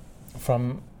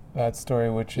from that story,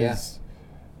 which is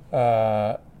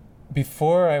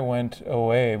before I went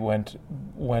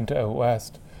out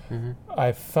west,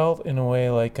 I felt in a way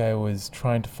like I was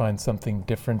trying to find something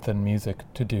different than music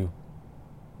to do.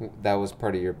 That was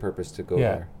part of your purpose to go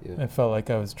there. Yeah, I felt like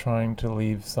I was trying to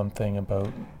leave something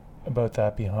about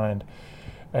that behind,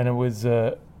 and it was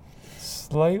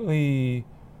slightly.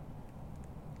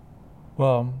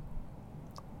 Well,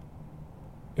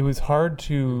 it was hard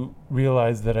to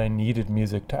realize that I needed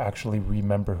music to actually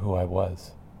remember who I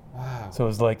was. Wow. So it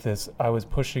was like this, I was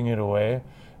pushing it away,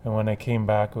 and when I came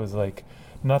back, it was like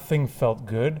nothing felt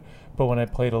good, but when I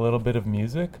played a little bit of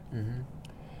music,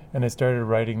 and I started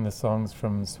writing the songs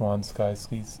from Swan Sky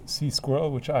Sea Squirrel,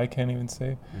 which I can't even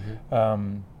say,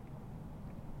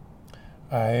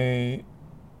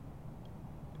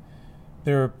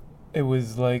 it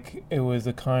was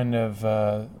a kind of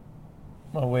a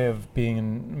way of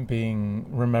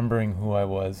remembering who I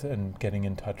was and getting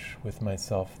in touch with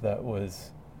myself. That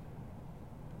was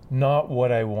not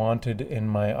what I wanted in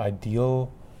my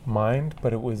ideal mind,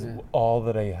 but it was all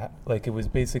that I like. It was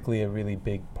basically a really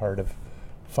big part of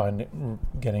finding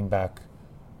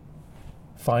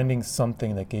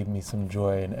something that gave me some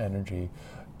joy and energy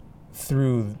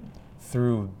through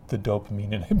the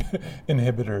dopamine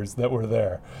inhibitors that were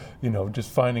there, just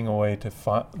finding a way to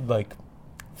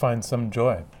find some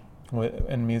joy.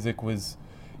 And music was,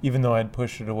 even though I'd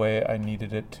pushed it away, I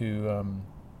needed it to,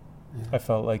 I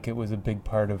felt like it was a big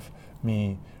part of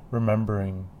me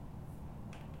remembering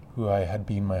who I had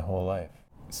been my whole life.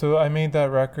 So I made that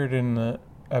record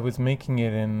I was making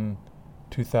it in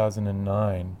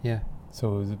 2009. Yeah.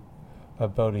 So it was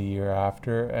about a year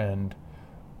after, and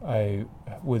I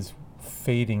was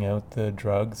fading out the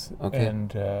drugs,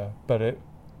 and but they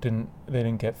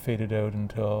didn't get faded out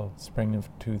until spring of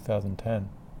 2010.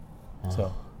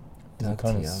 So it was a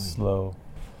kind of slow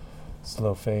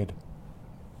fade.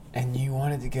 And you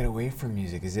wanted to get away from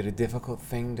music. Is it a difficult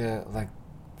thing to, like,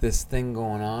 this thing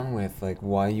going on with, like,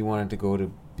 why you wanted to go to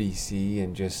BC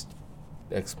and just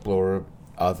explore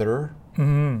other?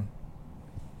 I'm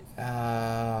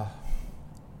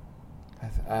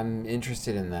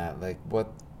interested in that. Like,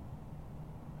 what's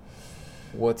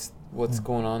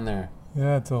going on there?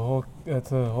 Yeah, it's a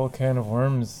whole can of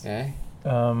worms. Okay.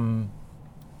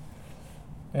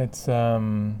 It's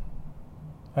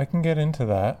I can get into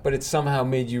that. But it somehow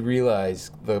made you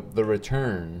realize the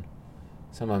return.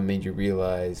 Somehow made you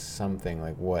realize something,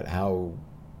 like how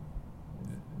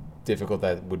difficult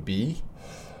that would be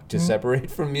to separate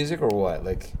from music, or what?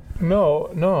 Like, no.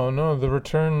 The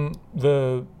return,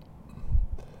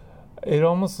 it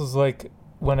almost was like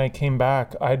when I came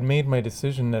back, I'd made my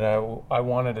decision that I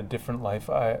wanted a different life.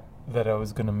 that I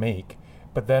was gonna make,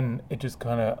 but then it just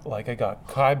kind of like I got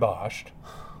kiboshed,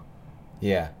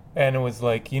 Yeah. and it was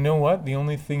like, you know what? The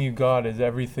only thing you got is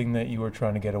everything that you were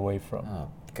trying to get away from.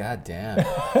 Oh, goddamn.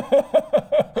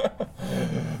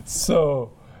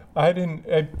 So I didn't.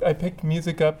 I picked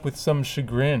music up with some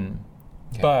chagrin,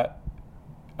 Okay. but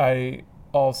I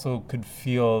also could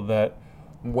feel that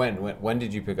When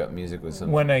did you pick up music with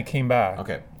some? when I came back.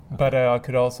 Okay. But I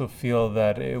could also feel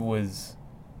that it was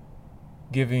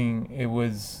giving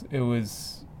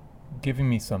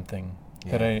me something.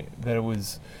 Yeah. That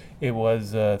it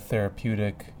was a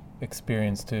therapeutic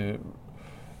experience to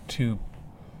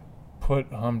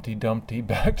put Humpty Dumpty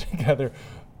back together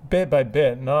bit by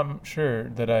bit. Not sure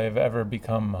that I've ever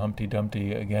become Humpty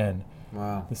Dumpty again,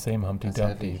 Wow. the same Humpty That's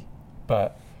Dumpty, heavy.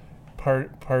 but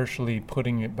partially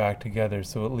putting it back together,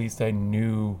 so at least I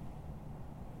knew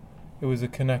it was a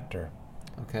connector.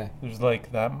 Okay. There's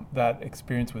like that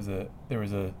experience was there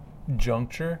was a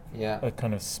juncture, Yeah. a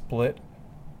kind of split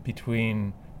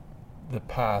between the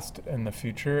past and the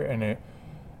future, and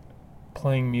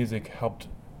playing music helped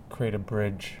create a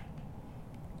bridge.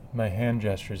 My hand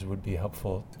gestures would be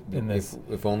helpful in this.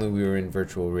 If only we were in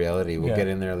virtual reality. We'll Yeah. get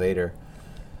in there later.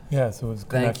 Yeah, so it was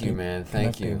Thank you, connecting. man.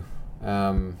 Thank you.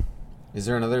 Is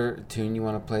there another tune you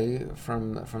want to play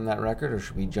from that record, or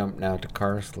should we jump now to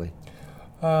Carsley?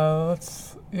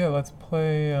 Let's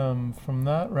play from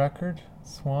that record,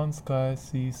 Swan Sky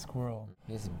Sea Squirrel.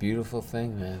 It's a beautiful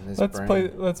thing, man. This Let's brain.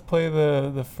 play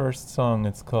the first song.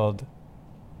 It's called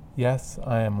Yes,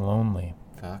 I Am Lonely.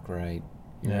 Fuck right.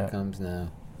 Here Yeah. it comes now.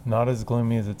 Not as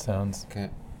gloomy as it sounds. Okay.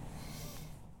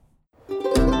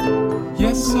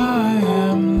 Yes, I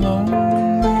am lonely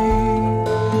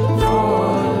for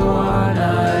the one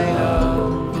I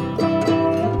love.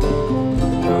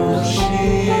 For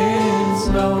she is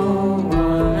no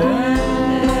one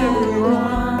and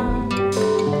everyone,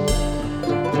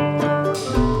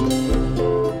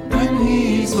 and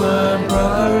he's my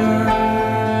brother.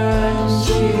 And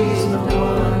she's the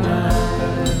one I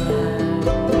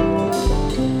love,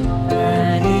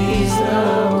 and he's the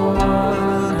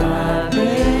one I've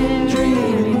been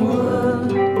dreaming would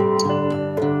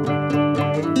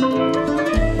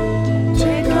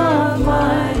take off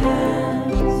my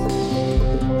hands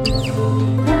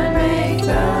and make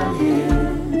them his.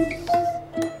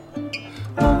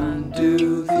 Undo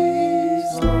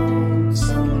these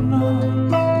lonesome knots.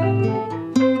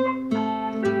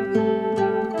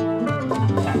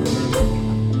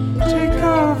 Take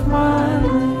off my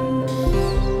lips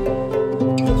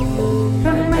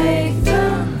and make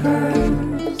them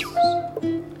hers.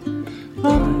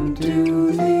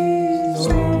 Undo these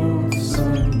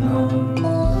lonesome knots.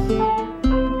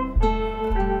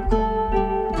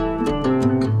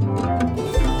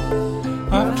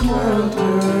 I've twirled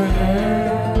her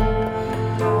hair,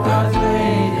 I've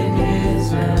laid in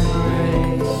his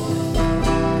embrace,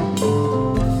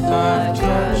 I've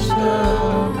touched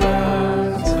the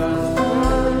bands of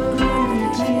her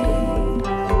beauty.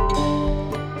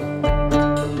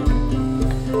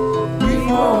 We've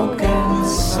woken with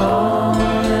song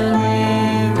and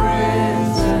we've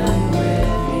risen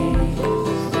with ease.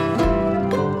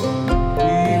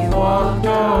 We've walked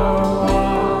our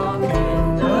walk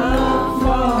in the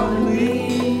fallen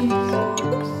leaves.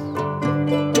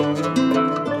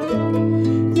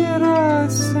 Yet I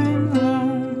sing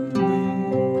lonely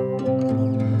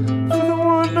for the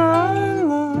one I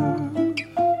love,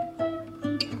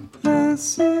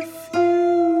 as if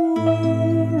you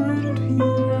weren't here.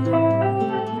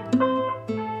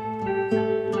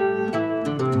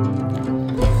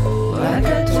 Like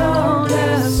a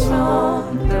toneless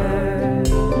songbird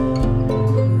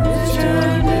who's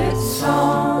turned its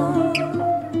song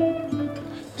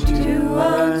to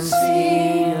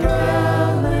unseen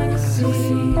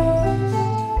galaxies.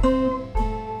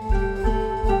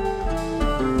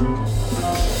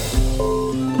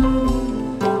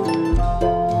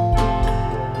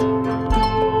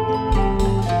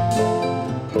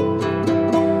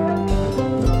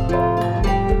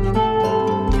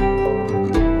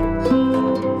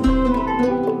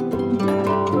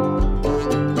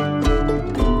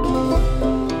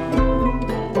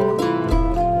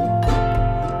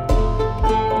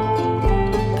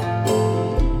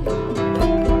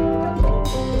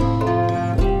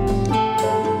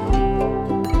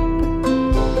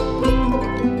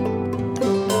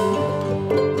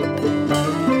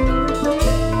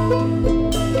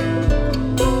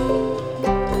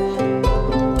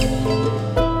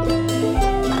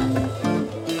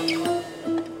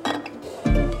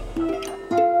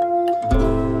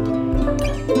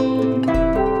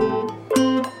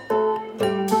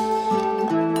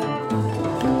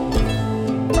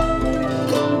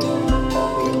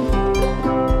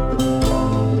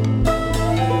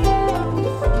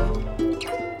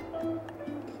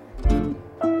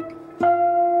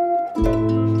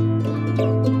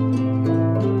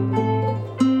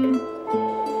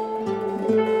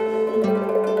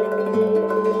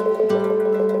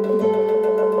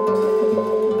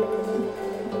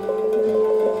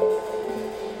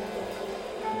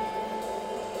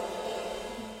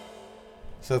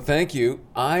 So thank you.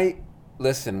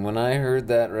 Listen, when I heard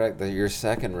that your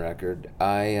second record,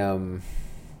 when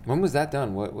was that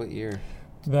done? What year?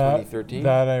 2013?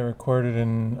 That I recorded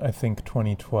in, I think,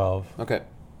 2012. Okay.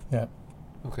 Yeah.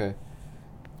 Okay.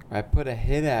 I put a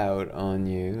hit out on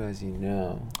you, as you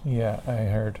know. Yeah, I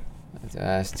heard. I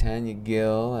asked Tanya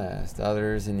Gill, asked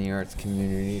others in the arts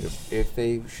community if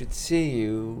they should see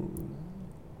you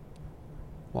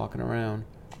walking around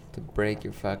to break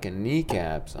your fucking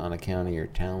kneecaps on account of your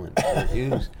talent.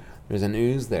 There's an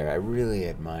ooze there. I really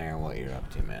admire what you're up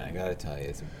to, man. I gotta tell you,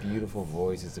 it's a beautiful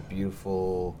voice. It's a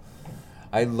beautiful...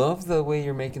 I love the way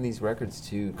you're making these records,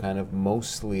 too, kind of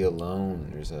mostly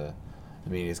alone.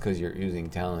 It's because you're using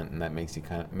talent, and that makes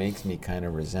me kind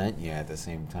of resent you at the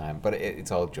same time. But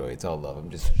it's all joy. It's all love. I'm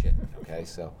just shitting, okay?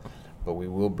 So, but we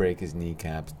will break his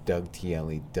kneecaps. Doug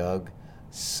Tielli. Doug,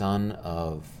 son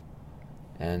of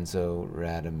Enzo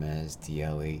Radamez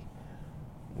Tielli.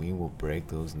 We will break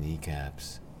those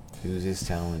kneecaps. Use his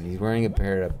talent. He's wearing a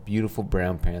pair of beautiful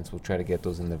brown pants. We'll try to get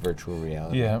those in the virtual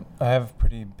reality. Yeah, I have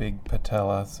pretty big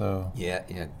patella, so... Yeah,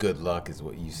 good luck is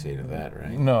what you say to that,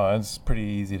 right? No, it's pretty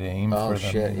easy to aim for them. Oh,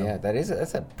 shit, you know? yeah.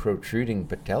 That's a protruding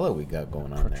patella we got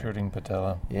going on there. Protruding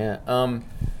patella. Yeah,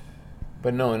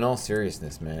 but no, in all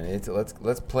seriousness, man,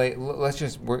 let's play... Let's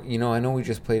just... I know we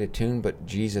just played a tune, but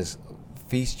Jesus,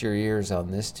 feast your ears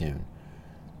on this tune.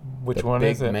 Which one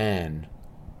is it? The Big Man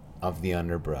of the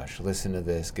Underbrush. Listen to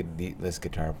this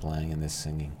guitar playing and this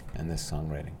singing and this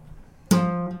songwriting.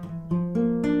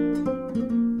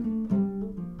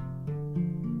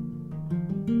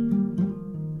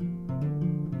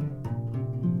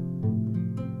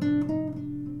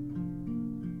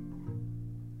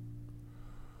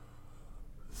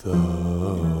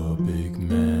 The big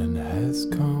man has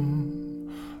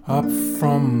come up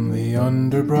from the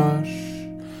underbrush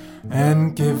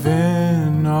and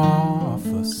given off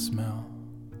a smell.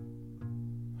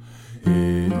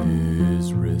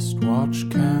 His wristwatch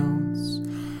counts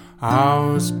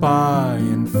hours by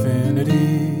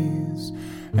infinities,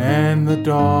 and the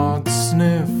dogs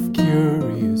sniff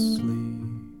curiously.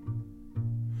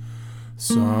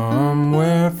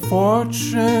 Somewhere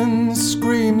fortune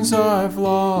screams I've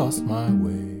lost my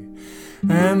way,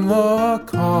 and the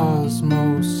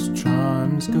cosmos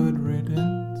chimes good riddance.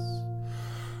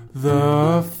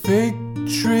 The fig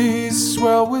trees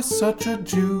swell with such a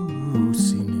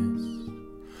juiciness.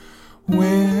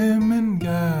 Women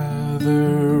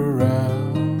gather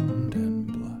round and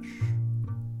blush.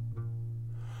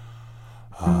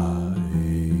 I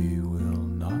will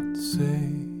not say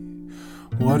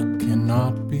what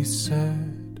cannot be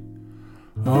said.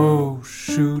 Oh,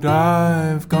 shoot,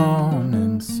 I've gone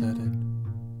and said it.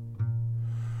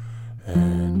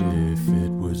 And if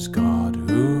it was God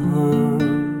who heard,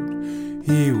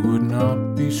 he would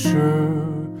not be sure.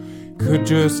 Could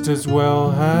just as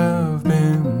well have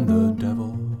been the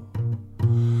devil.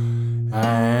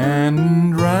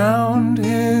 And round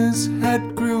his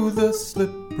head grew the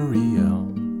slippery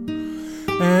elm,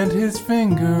 and his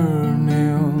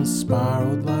fingernails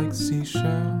spiraled like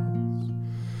seashells.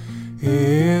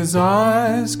 His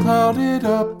eyes clouded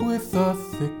up with a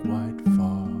thick white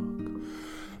fog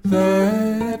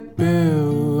that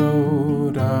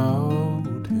billowed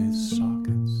out his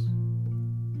sockets.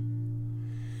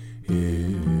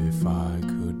 If I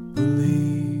could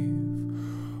believe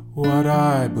what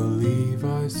I believe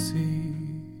I see,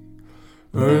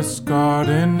 Earth's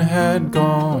garden had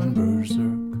gone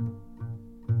berserk.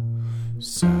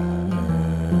 Saturn's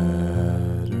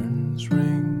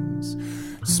rings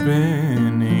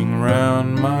spinning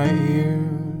round my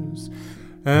ears,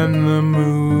 and the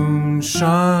moon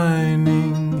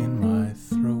shining in my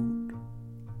throat.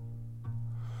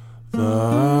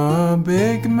 The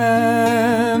big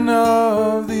man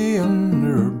of the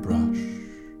underbrush,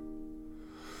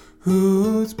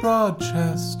 whose broad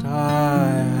chest I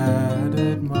had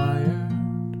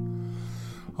admired,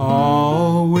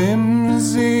 all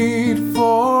whimsied,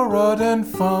 forward and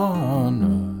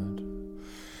fawnered,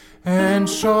 and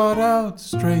shot out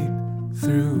straight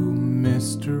through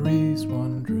mystery's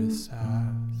wondrous eyes.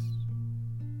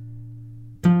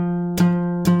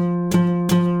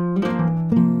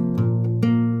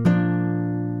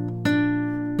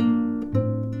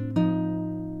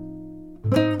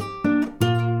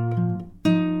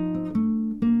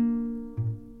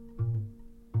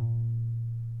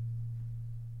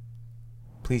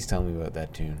 Please tell me about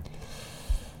that tune.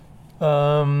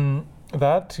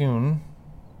 That tune,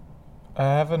 I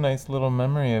have a nice little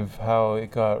memory of how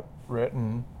it got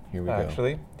written. Here we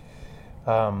actually.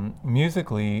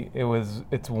 Musically,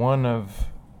 it's one of,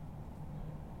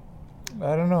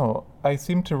 I don't know, I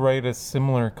seem to write a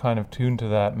similar kind of tune to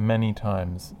that many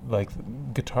times, like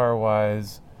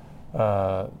guitar-wise,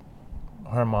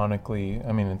 harmonically.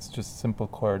 I mean, it's just simple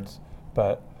chords,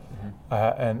 but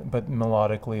but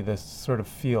melodically, this sort of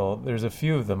feel. There's a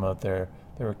few of them out there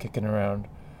that were kicking around,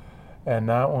 and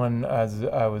that one, as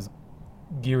I was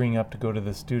gearing up to go to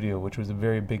the studio, which was a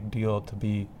very big deal to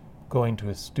be going to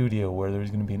a studio where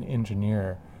there's going to be an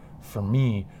engineer for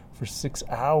me for 6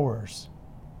 hours.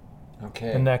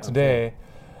 Okay. The next day,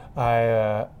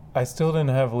 I still didn't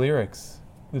have lyrics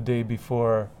the day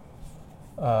before,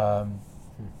 and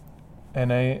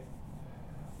I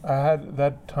had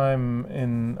that time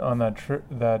on that trip,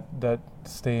 that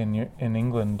stay in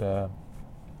England.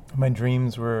 My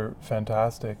dreams were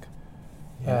fantastic,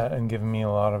 and giving me a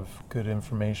lot of good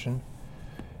information.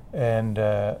 And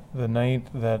the night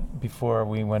that before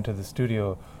we went to the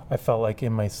studio, I felt like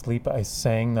in my sleep I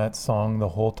sang that song the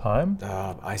whole time.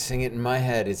 I sing it in my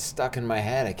head. It's stuck in my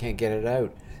head. I can't get it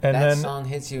out. And that then, song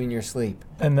hits you in your sleep.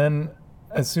 And then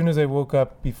as soon as I woke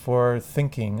up, before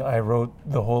thinking, I wrote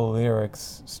the whole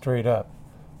lyrics straight up.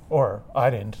 Or I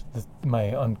didn't.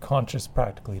 My unconscious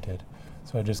practically did.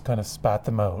 So I just kind of spat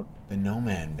them out. The No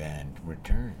Man Band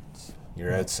returns.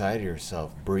 You're outside of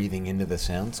yourself, breathing into the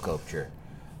sound sculpture.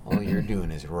 All you're doing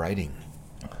is writing.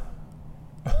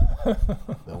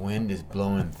 The wind is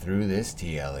blowing through this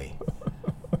TLE.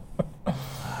 I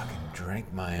can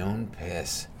drink my own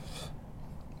piss.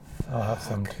 I'll have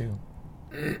some too.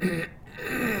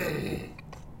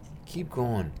 Keep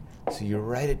going. So you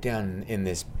write it down in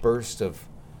this burst of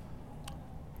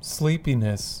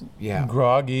sleepiness, Yeah.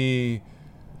 groggy,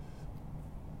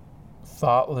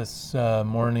 thoughtless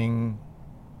morning.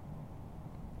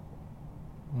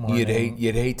 You'd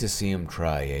hate to see him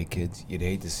try, eh, kids? You'd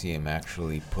hate to see him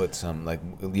actually put some, like,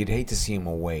 you'd hate to see him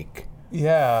awake.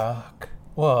 Yeah.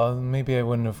 Well, maybe I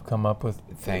wouldn't have come up with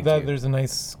Thank that. you. There's a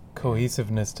nice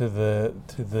cohesiveness to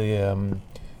the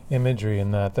imagery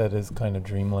in that is kind of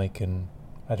dreamlike, and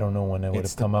I don't know when I would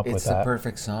have come up with It's that. the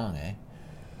perfect song, eh?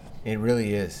 It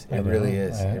really is. I It know. really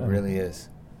is. I'm really is.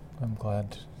 I'm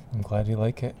glad you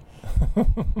like it.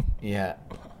 Yeah.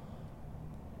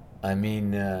 I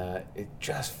mean, it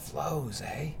just flows,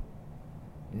 eh?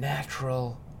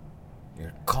 Natural.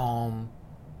 You're calm.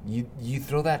 You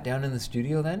throw that down in the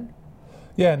studio then?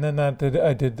 Yeah, and then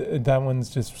that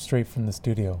one's just straight from the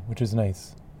studio, which is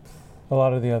nice. A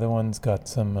lot of the other ones got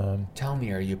some. Tell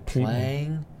me, are you treatment.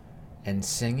 playing and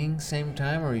singing same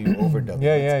time, or are you overdubbing?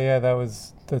 Yeah.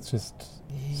 That's just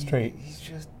straight. He's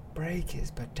just break his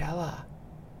patella.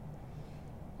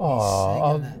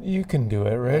 Oh, singing you can do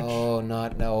it, Rich. Oh,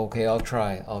 no. Okay, I'll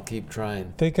try. I'll keep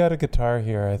trying. They got a guitar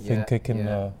here. I think Yeah, I can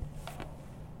yeah.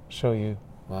 show you.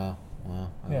 Wow. A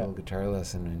Yeah. little guitar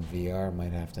lesson in VR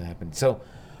might have to happen. So,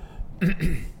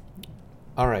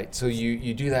 all right. So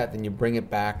you do that, then you bring it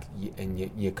back, and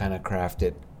you kind of craft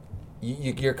it.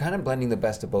 You're kind of blending the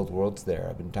best of both worlds there.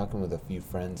 I've been talking with a few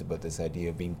friends about this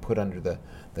idea of being put under the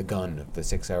gun of the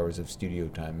 6 hours of studio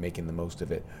time, making the most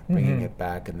of it, bringing it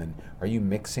back, and then are you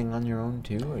mixing on your own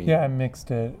too? Or Yeah, I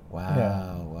mixed it. Wow.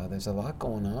 Yeah. Wow. There's a lot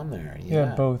going on there.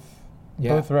 Yeah, both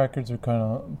Yeah. records are kind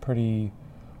of pretty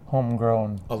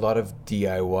homegrown. A lot of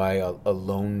DIY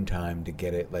alone time to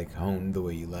get it like honed the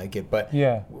way you like it, but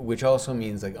Yeah. which also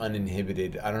means like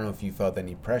uninhibited. I don't know if you felt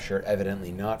any pressure.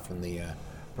 Evidently not from the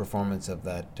performance of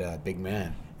that big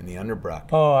man in the Underbruck.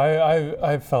 Oh,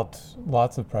 I felt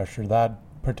lots of pressure that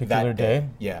particular That day. day.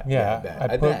 Yeah, Yeah.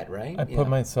 I bet, right? I Yeah. put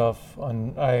myself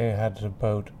on. I had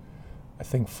about, I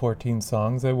think, 14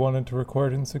 songs I wanted to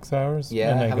record in 6 hours.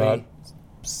 Yeah, and I how got many?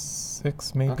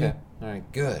 6 maybe. Okay, all right,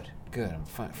 good. I'm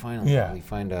finally Yeah. we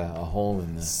find a hole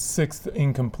in the. 6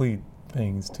 incomplete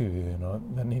things too.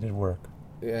 That needed work.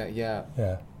 Yeah.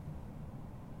 Yeah.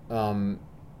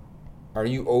 Are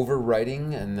you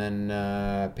overwriting and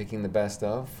then picking the best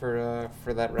of for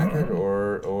that record,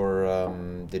 or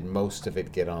did most of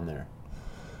it get on there?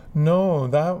 No,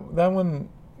 that one,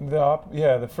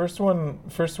 the first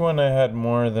one I had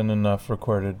more than enough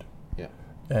recorded. Yeah.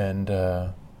 And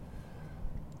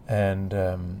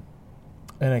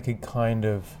I could kind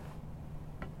of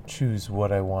choose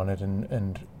what I wanted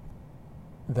and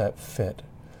that fit.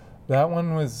 That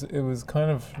one was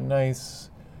kind of nice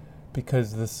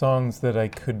because the songs that I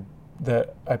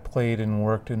played and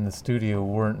worked in the studio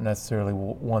weren't necessarily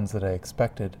ones that I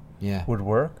expected Yeah. would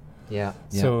work. Yeah.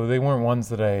 So they weren't ones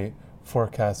that I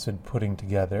forecasted putting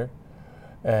together.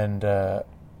 And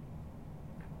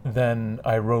then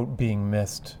I wrote Being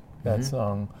Missed, that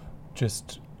song,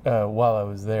 just while I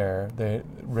was there.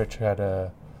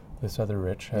 This other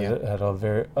Rich had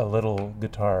a little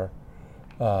guitar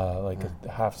like a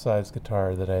half-size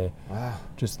guitar that I Wow.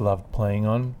 just loved playing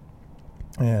on,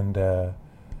 and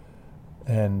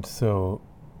so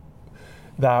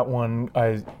that one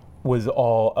I was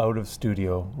all out of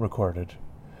studio recorded,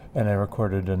 and I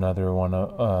recorded another one.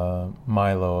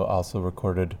 Milo also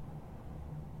recorded.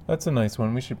 That's a nice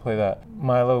one. We should play that.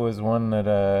 Milo was one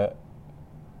that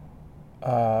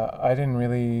I didn't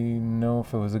really know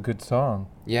if it was a good song,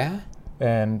 Yeah?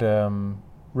 and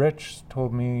Rich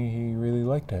told me he really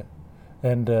liked it,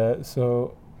 and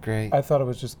so Great. I thought it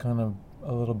was just kind of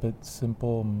a little bit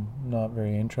simple, not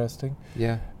very interesting,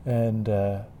 Yeah. and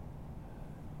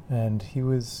he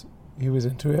was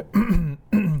into it.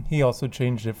 He also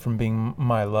changed it from being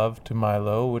My Love to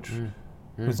Milo, which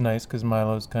was nice because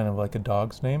Milo's kind of like a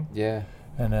dog's name, Yeah.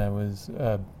 and I was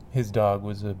his dog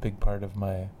was a big part of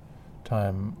my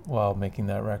time while making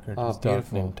that record. Oh, His dog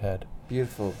beautiful. named Ted.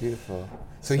 Beautiful, beautiful.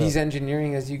 So So- he's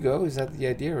engineering as you go? Is that the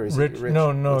idea, or is Rich- it Rich? no,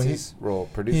 What's he- his role?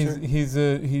 Producer?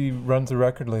 He runs a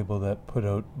record label that put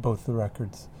out both the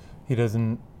records. He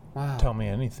doesn't Wow. tell me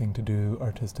anything to do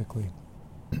artistically,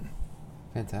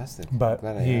 Fantastic. but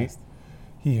Glad I he asked.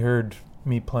 he heard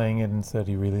me playing it and said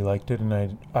he really liked it, and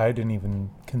I didn't even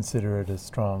consider it a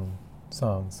strong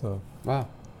song. So, Wow.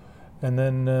 and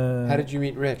then How did you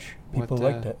meet Rich? people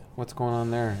liked it. What's going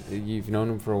on there? You've known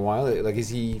him for a while. Like, is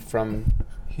he from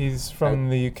He's from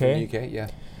the UK. the UK? Yeah.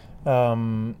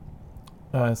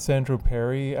 Sandro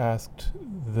Perry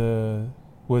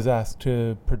was asked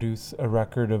to produce a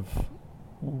record of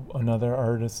another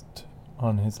artist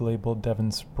on his label,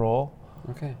 Devin Sproul.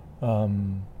 Okay.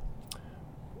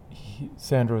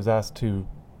 Sandro was asked to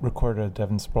record a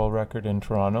Devin Sproul record in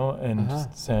Toronto, and Uh-huh.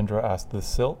 Sandro asked the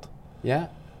Silt, Yeah.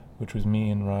 which was me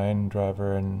and Ryan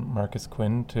Driver and Marcus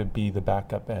Quinn, to be the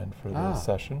backup band for the Ah.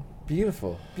 session,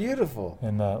 Beautiful. Beautiful.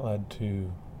 and that led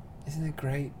to Isn't it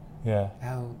great yeah.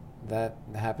 how that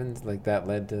happened? Like, that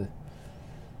led to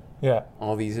Yeah,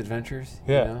 all these adventures?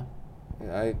 Yeah. You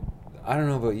know? I don't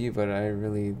know about you, but I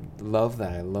really love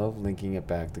that. I love linking it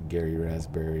back to Gary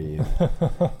Raspberry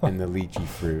and the lychee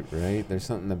fruit, right? There's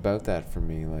something about that for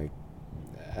me. Like,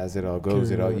 as it all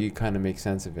goes, you kind of make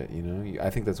sense of it, you know?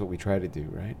 I think that's what we try to do,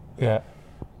 right? yeah.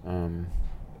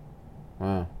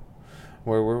 Wow.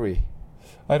 Where were we?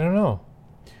 I don't know.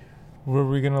 Were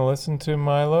we gonna listen to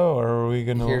Milo, or are we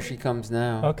gonna? Here she comes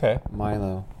now. Okay.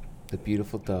 Milo, the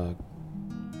beautiful dog.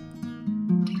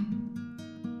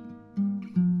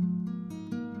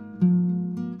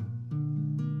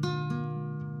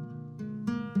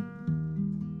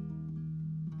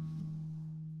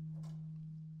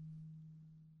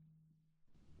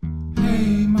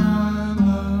 Hey, my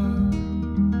love,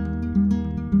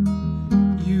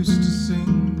 used to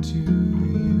sing to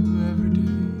you every day,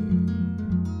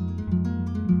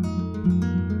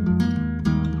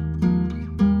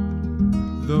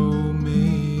 though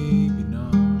maybe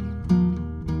not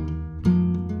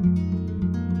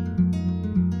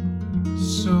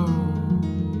so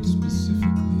specifically.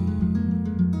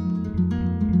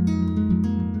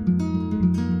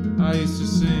 I used to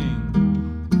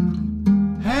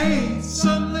sing, hey,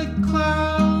 sunlit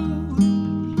cloud.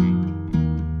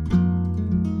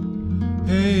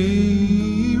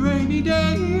 Hey, rainy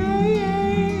day.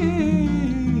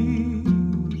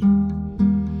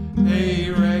 Hey,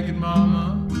 ragged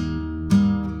mama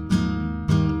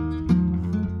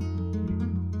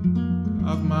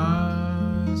of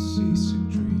my seasick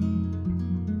dreams.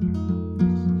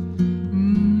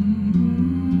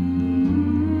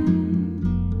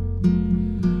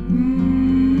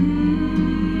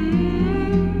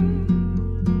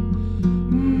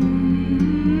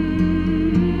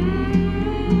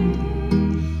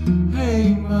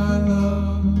 Hey, my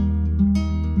love,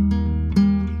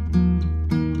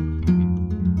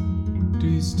 do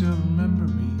you still remember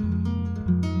me?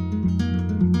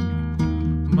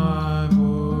 My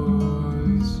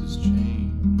voice has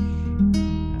changed,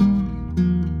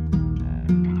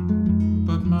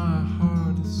 but my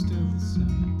heart is still the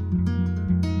same.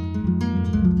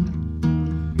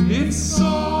 It's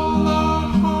all our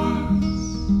hearts.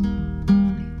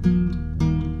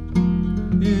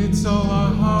 It's all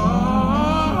our hearts.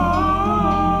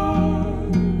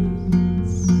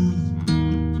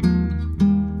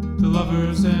 The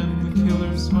lover's and the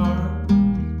killer's heart.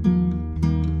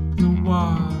 The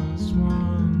wise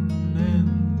one and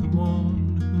the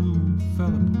one who fell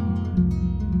apart.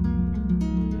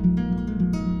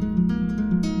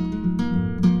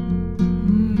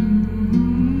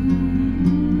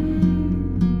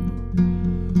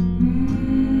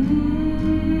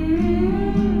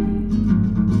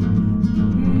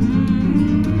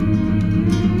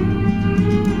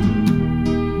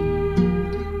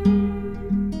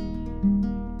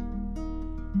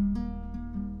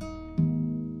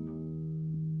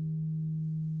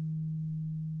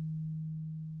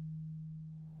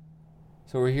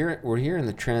 So we're here in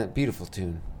the beautiful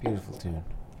tune.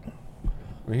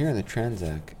 We're here in the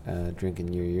Transac,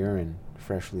 drinking your urine,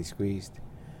 freshly squeezed.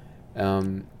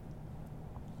 You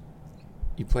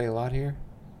play a lot here?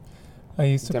 I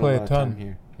used to play a ton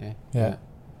here. Yeah.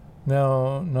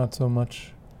 Now, not so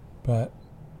much, but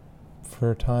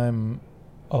for a time,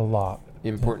 a lot.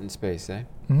 Important space, eh?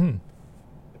 Mm-hmm.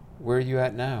 Where are you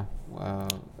at now?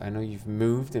 I know you've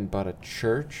moved and bought a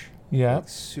church. Yeah. Like,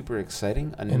 super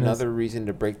exciting. Another reason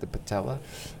to break the patella.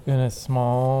 In a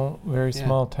very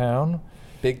small town.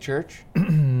 Big church?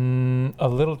 A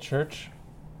little church.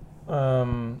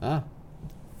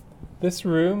 This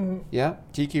room... Yeah,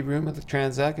 tiki room at the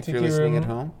Transac if you're listening at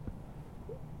home.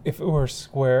 If it were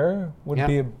square, would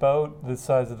be about the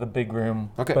size of the big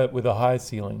room, but with a high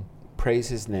ceiling. Praise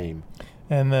his name.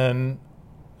 And then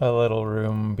a little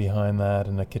room behind that,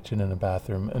 and a kitchen and a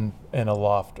bathroom, and a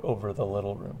loft over the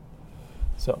little room.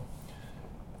 So,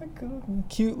 like a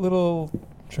cute little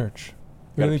church.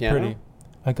 Really pretty.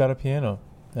 I got a piano,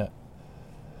 yeah.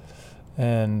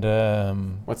 And...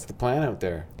 what's the plan out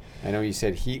there? I know you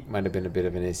said heat might have been a bit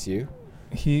of an issue.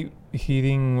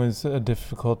 Heating was a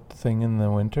difficult thing in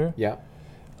the winter. Yeah.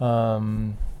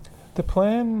 The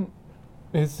plan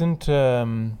isn't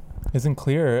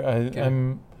clear.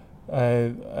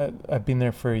 I've been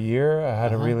there for a year. I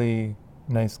had a really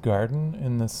nice garden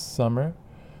in the summer.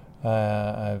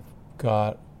 I've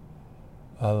got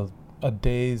a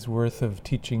day's worth of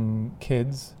teaching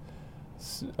kids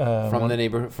from the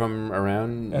neighborhood, from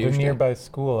around at a nearby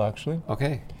school, actually.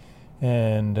 Okay.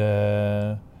 And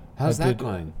how's that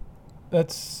going?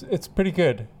 It's pretty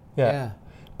good. Yeah.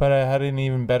 But I had an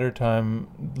even better time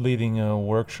leading a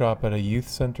workshop at a youth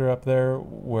center up there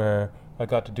where I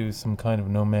got to do some kind of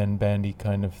no man bandy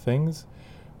kind of things.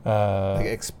 Like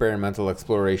experimental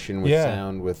exploration with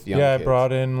sound with young kids. I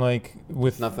brought in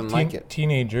with nothing like it.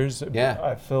 Teenagers. Yeah.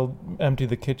 I emptied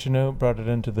the kitchen out, brought it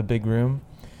into the big room,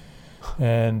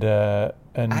 and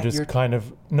just kind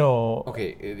of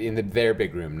Okay, in their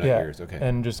big room, not yours. Okay.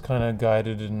 And just kind of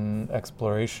guided in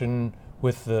exploration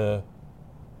with the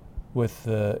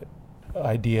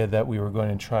idea that we were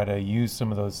going to try to use some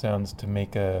of those sounds to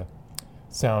make a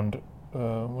sound.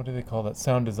 What do they call that?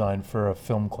 Sound design for a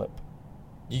film clip.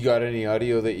 You got any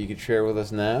audio that you could share with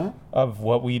us now? Of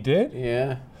what we did?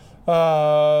 Yeah.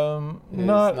 I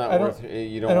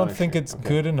don't think it's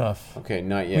good enough. Okay,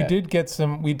 not yet. We did get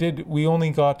some. We only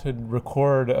got to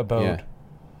record about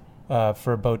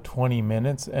for about 20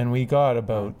 minutes, and we got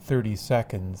about 30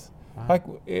 seconds.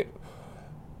 Wow.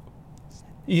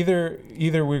 Either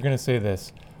we're gonna say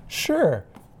this. Sure,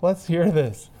 let's hear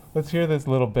this. Let's hear this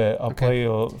little bit. I'll play you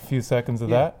a few seconds of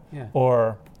that. Yeah.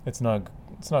 Or it's not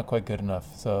quite good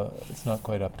enough, so it's not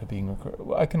quite up to being recorded.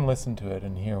 I can listen to it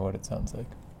and hear what it sounds like.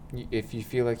 If you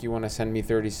feel like you want to send me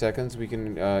 30 seconds, we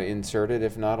can insert it.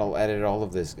 If not, I'll edit all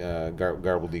of this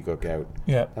garbledy-gook out.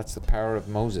 Yeah. That's the power of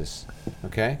Moses.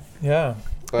 Okay? Yeah.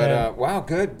 But, wow,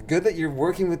 good that you're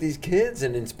working with these kids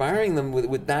and inspiring them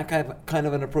with that kind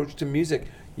of an approach to music.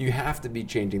 You have to be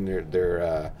changing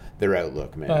their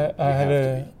outlook, man.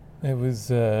 It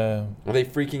was... Are they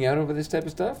freaking out over this type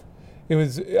of stuff? It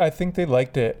was. I think they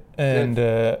liked it, and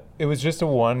it was just a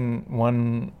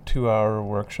 1-2 hour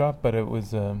workshop, but it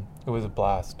was a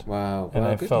blast. Wow! And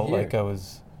I felt like I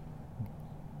was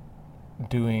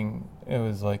doing. It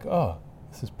was like, oh,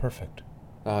 this is perfect.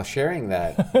 Sharing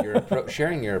that,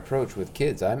 sharing your approach with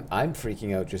kids. I'm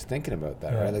freaking out just thinking about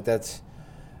that. Right? Like that's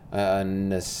a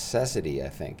necessity, I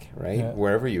think. Right? Yeah.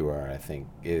 Wherever you are, I think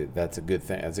that's a good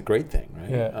thing. That's a great thing, right?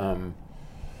 Yeah.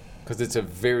 Because it's a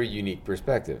very unique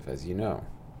perspective, as you know.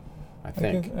 I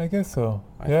think. I guess so.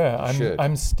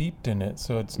 I'm steeped in it,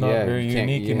 so it's not very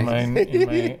unique in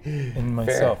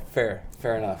myself. Fair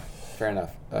enough.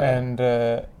 And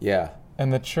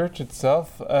and the church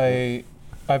itself, I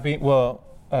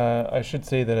should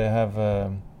say that I have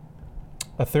a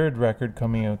third record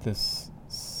coming out this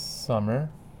summer.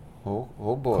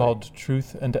 Oh boy! Called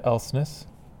Truth and Elseness.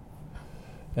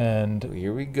 And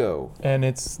here we go. And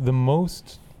it's the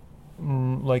most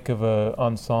like of a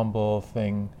ensemble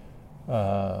thing,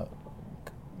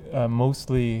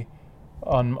 mostly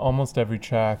on almost every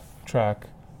track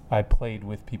I played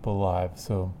with people live.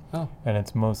 So, and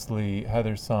it's mostly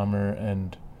Heather Sommer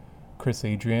and Chris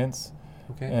Adriance,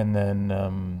 and then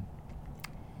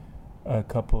a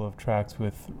couple of tracks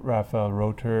with Raphael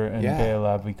Roter and Bea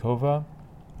Lavlikova,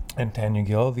 and Tanya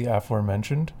Gill, the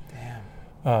aforementioned.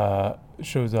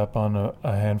 Shows up on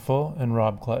a handful, and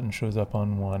Rob Clutton shows up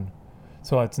on one.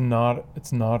 So it's not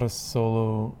a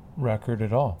solo record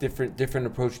at all. Different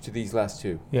approach to these last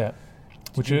two. Yeah.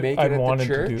 Did you make it at the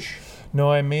church? No,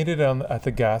 I made it at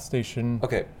the gas station.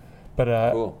 Okay. but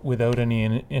Cool. without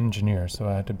any engineer, so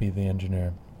I had to be the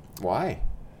engineer. Why?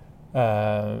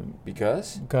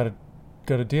 Because? Got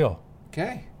a deal.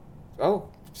 Okay. Oh,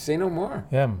 say no more.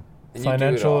 Yeah. And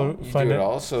Financial. you do it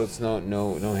all, so it's no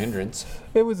hindrance.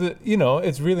 It was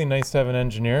it's really nice to have an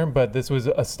engineer, but this was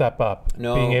a step up.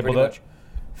 No, being able pretty to. much.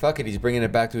 Fuck it, he's bringing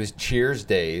it back to his Cheers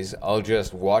days. I'll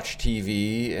just watch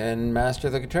TV and master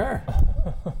the guitar.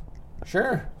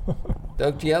 Sure.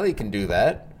 Doug Tielli can do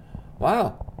that.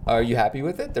 Wow. Are you happy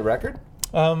with it, the record?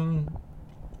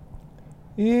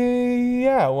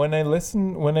 Yeah, when I'm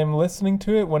listening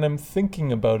to it, when I'm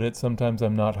thinking about it, sometimes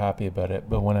I'm not happy about it.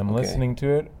 But when I'm listening to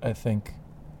it, I think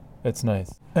it's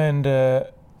nice. And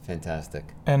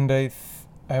fantastic. And I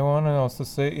want to also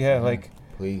say, like,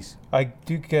 please. I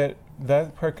do get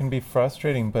that part can be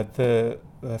frustrating, but the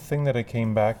thing that I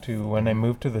came back to when I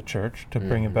moved to the church, to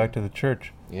bring it back to the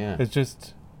church, is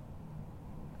just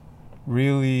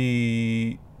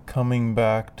really coming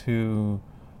back to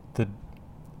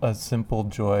a simple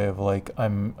joy of like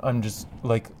I'm just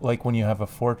like when you have a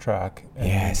 4-track and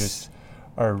you just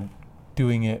are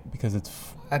doing it because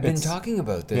I've been talking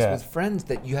about this with friends,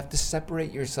 that you have to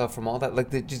separate yourself from all that,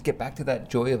 like just get back to that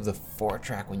joy of the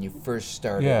 4-track when you first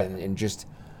started, and just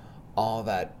all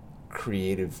that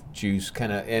creative juice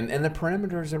kind of and the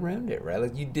parameters around it, right?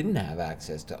 Like you didn't have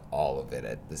access to all of it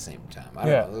at the same time. I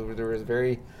don't know, there was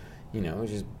very, it was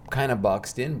just kind of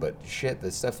boxed in, but shit, the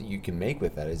stuff that you can make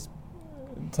with that is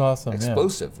it's awesome.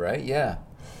 Explosive, right? Yeah.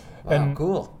 Wow, and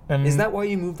cool. And is that why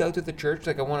you moved out to the church?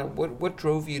 Like, what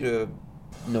drove you to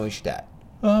Neustadt?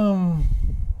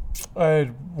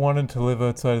 I wanted to live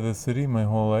outside of the city my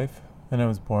whole life, and I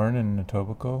was born in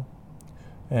Etobicoke,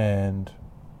 and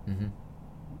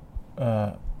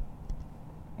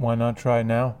why not try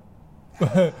now?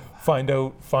 Find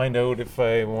out if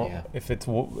I want, if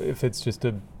it's just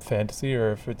a fantasy,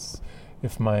 or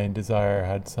if my desire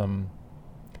had some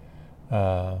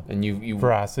and you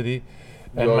veracity.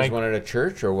 You always wanted a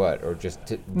church, or what, or just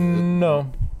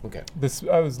no? Okay.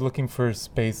 I was looking for a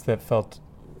space that felt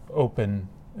open,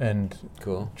 and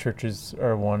cool. Churches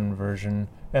are one version,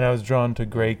 and I was drawn to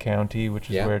Grey County, which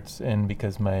is where it's in,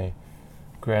 because my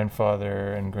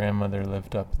grandfather and grandmother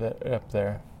lived up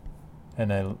there,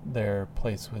 and their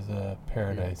place was a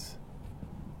paradise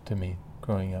to me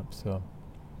growing up. So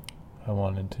I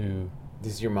wanted to.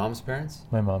 This is your mom's parents?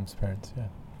 My mom's parents, yeah.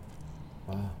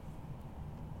 Wow.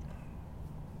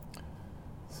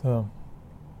 So,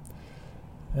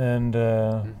 and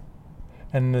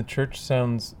the church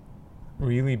sounds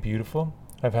really beautiful.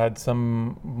 I've had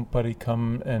somebody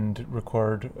come and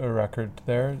record a record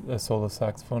there, a solo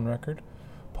saxophone record.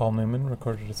 Paul Newman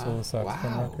recorded a solo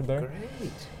saxophone record there.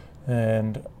 Great.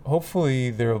 And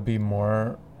hopefully there will be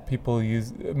more people,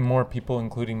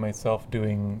 including myself,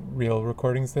 doing real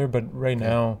recordings there. But right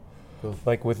now, cool.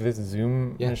 Like with this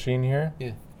Zoom machine here,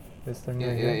 this thing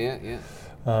right here,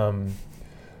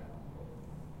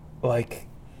 like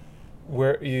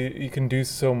where you can do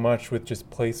so much with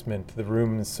just placement. The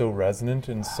room is so resonant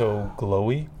and so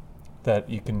glowy that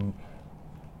you can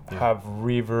have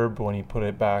reverb when you put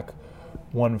it back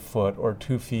 1 foot or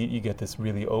 2 feet. You get this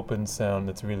really open sound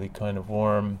that's really kind of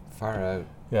warm. Far out.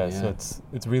 Yeah, so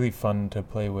it's really fun to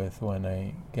play with when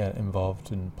I get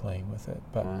involved in playing with it.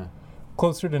 But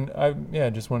closer to, I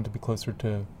just wanted to be closer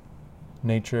to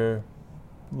nature,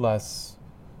 less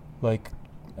like,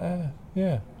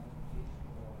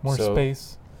 more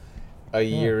space. A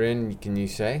year in, can you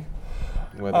say?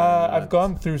 I've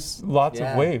gone through lots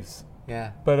of waves.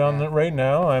 Yeah. But right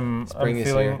now, I'm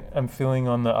feeling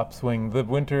on the upswing. The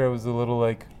winter I was a little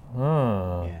like,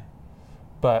 Yeah.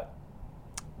 But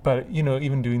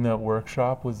even doing that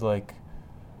workshop was like,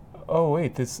 oh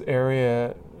wait, this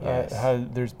area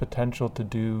there's potential to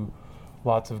do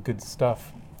lots of good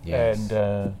stuff. Yes.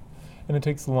 And it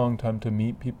takes a long time to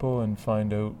meet people and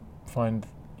find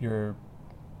your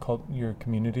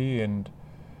community, and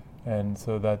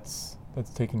so that's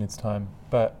taking its time.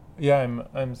 But yeah,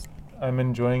 I'm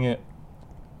enjoying it,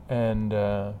 and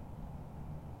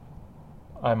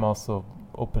I'm also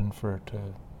open for it to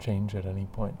change at any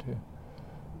point too.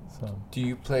 So. Do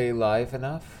you play live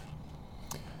enough?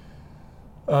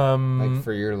 Like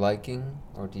for your liking,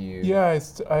 or do you? Yeah,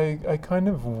 I kind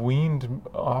of weaned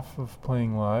off of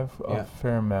playing live a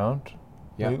fair amount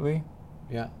lately.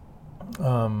 Yeah.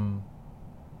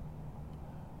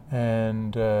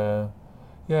 And over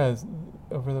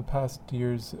the past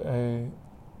years,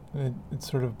 it's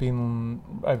sort of been,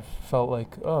 I've felt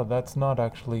like, oh, that's not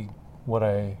actually what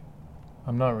I'm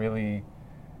not really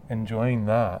enjoying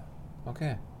that.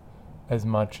 Okay. As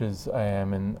much as I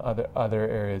am in other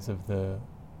areas of the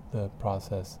the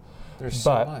process. There's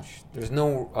But- so much.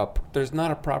 There's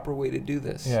not a proper way to do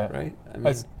this, Yeah. right? I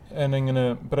mean,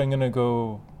 I'm gonna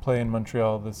go play in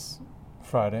Montreal this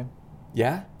Friday.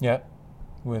 yeah? Yeah,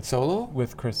 with Solo?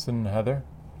 with Chris and Heather,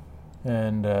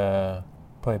 and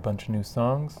play a bunch of new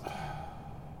songs,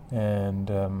 and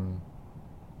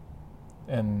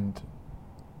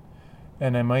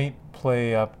I might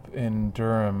play up in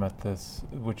Durham at this,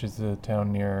 which is a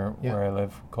town near Yeah. where I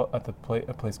live, at a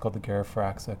place called the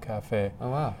Garifraxa Cafe. Oh,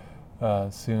 wow.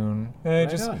 Soon, and I Right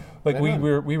just on, like right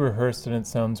on. we rehearsed, and it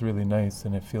sounds really nice,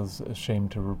 and it feels a shame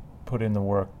to put in the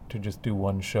work to just do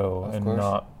one show Of and course.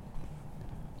 not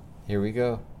Here we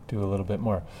go. do a little bit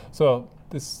more. So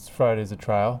this Friday's a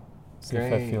trial. See if I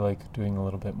Great. feel like doing a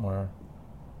little bit more.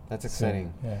 That's soon.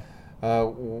 exciting. Yeah.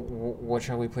 What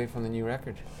shall we play from the new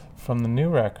record? From the new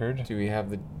record, Do we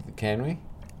have can we?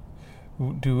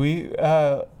 do we?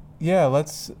 Yeah.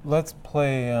 Let's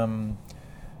play.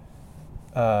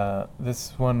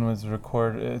 This one was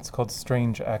recorded. It's called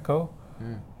Strange Echo,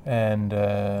 and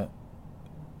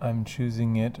I'm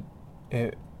choosing it.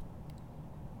 It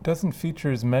doesn't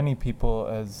feature as many people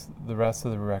as the rest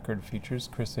of the record features.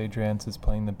 Chris Adrians is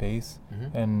playing the bass,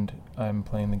 Mhm. and I'm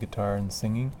playing the guitar and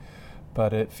singing,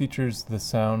 but it features the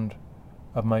sound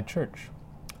of my church.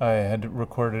 I had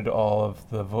recorded all of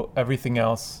the everything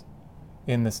else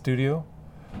in the studio,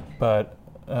 but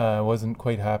I wasn't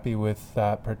quite happy with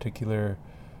that particular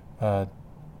the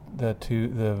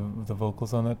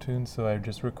vocals on that tune, so I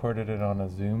just recorded it on a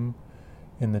Zoom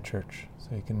in the church,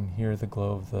 so you can hear the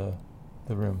glow of the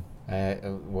room.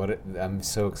 I'm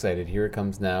so excited. Here it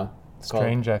comes now. It's called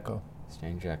Strange Echo.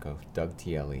 Strange Echo. Doug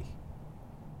Tielli.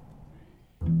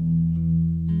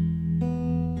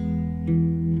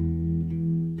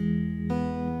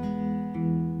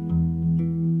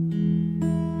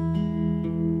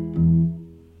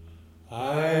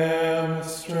 I am a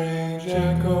strange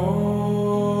echo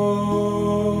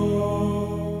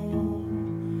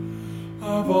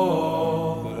of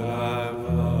all that I've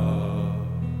loved,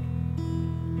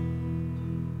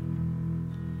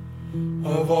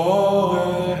 of all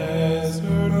that has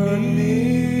hurt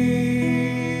me,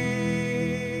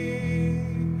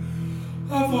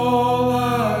 of all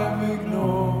I've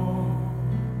ignored,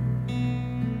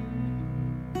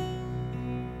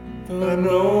 that I'm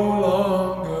no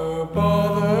longer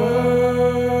bothered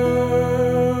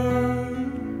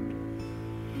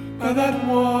by that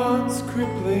once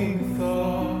crippling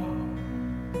thought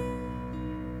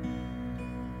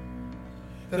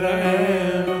that I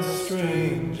am a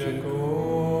strange echo,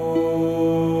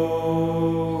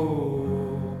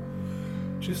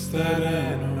 just that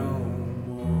and no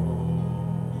more.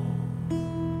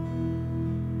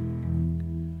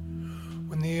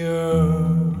 When the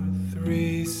earth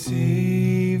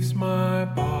receives my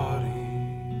body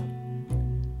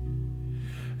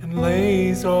and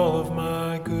lays all of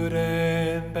my good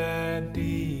and bad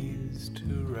deeds to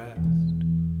rest,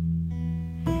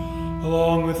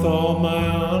 along with all my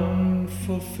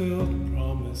unfulfilled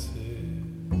promises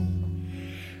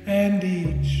and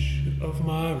each of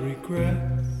my regrets.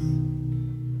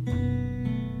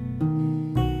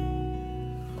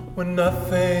 When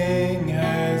nothing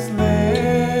has lived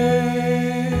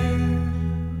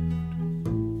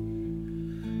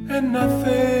and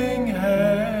nothing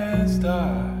has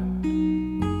died,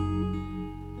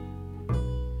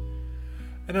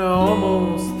 and I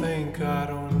almost think I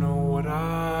don't know what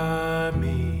I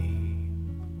mean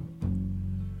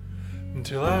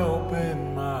until I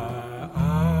open my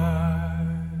eyes.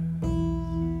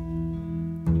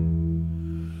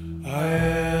 I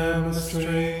am a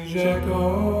strange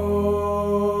echo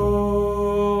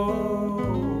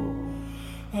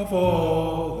of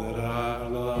all that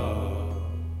I've loved,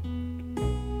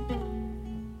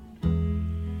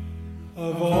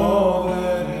 of all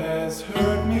that has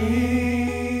hurt me,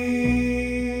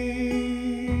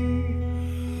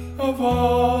 of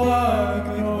all I've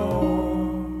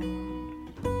ignored,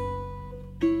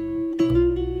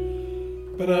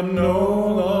 but I'm no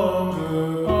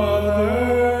longer bothered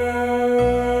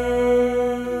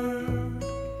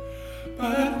by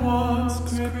that once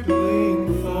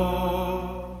crippling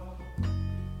thought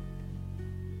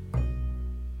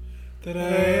that I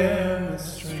am a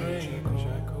strange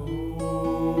echo,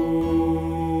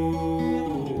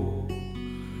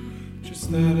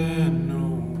 just that and no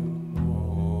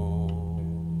more.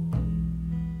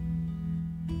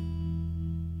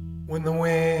 When the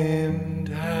wind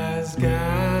has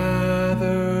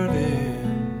gathered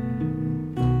in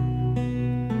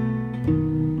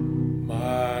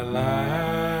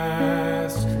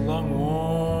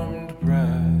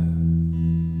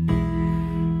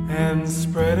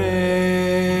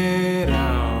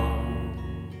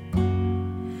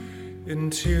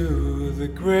the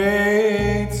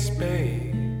great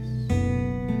space.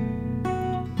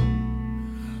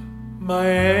 My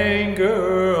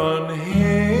anger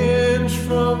unhinged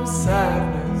from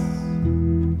sadness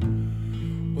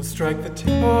will strike the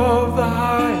tip of the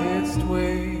highest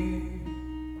wave,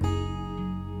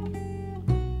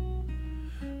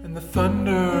 and the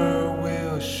thunder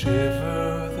will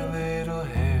shiver the little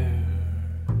hairs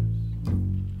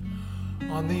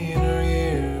on the inner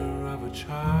ear of a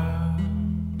child.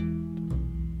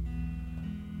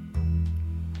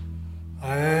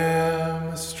 I am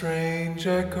a strange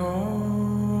echo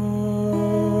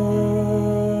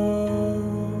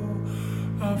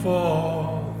of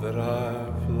all that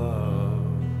I've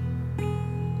loved,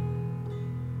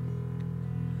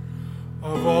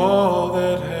 of all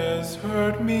that has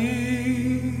hurt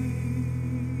me,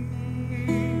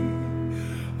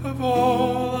 of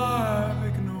all I've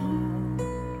ignored.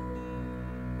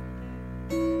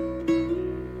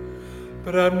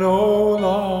 But I'm no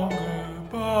longer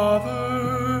bothered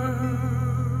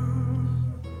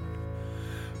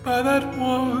by that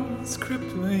once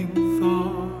crippling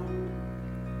thought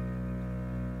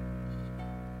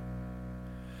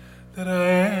that I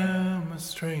am a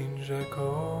strange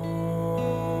echo,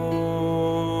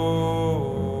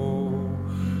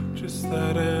 just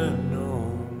that and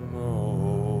no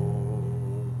more.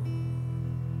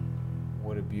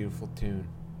 What a beautiful tune,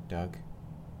 Doug.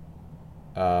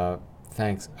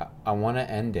 Thanks. I want to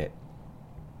end it.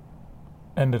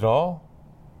 End it all?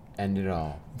 End it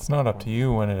all. It's not up to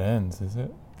you when it ends, is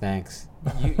it? Thanks.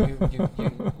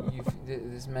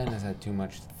 This man has had too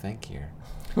much to think here.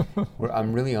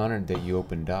 I'm really honored that you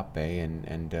opened up,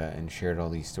 and shared all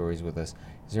these stories with us.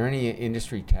 Is there any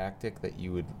industry tactic that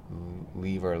you would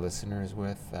leave our listeners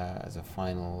with as a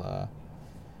final?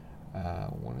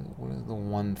 What is the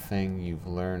one thing you've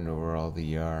learned over all the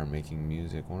year making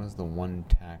music? What is the one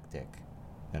tactic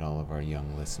that all of our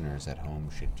young listeners at home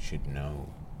should know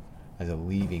as a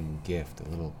leaving gift, a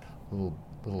little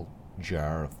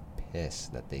jar of piss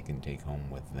that they can take home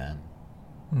with them?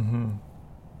 Mm-hmm.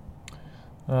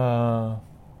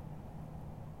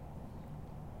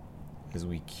 As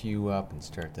we queue up and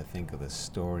start to think of the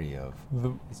story of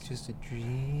it's just a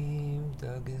dream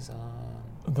Doug is on.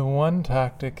 The one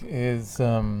tactic is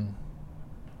the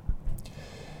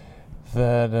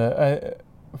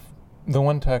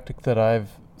one tactic that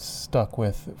I've stuck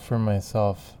with for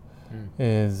myself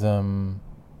is kind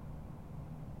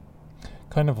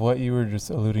of what you were just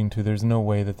alluding to. There's no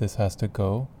way that this has to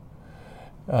go.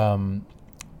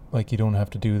 Like, you don't have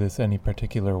to do this any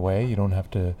particular way. You don't have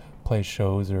to play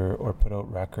shows or put out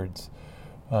records.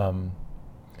 To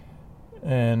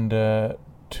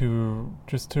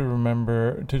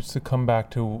remember, to come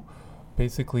back to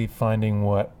basically finding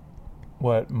what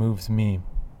moves me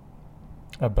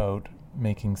about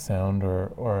making sound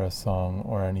or a song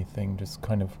or anything. Just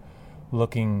kind of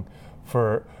looking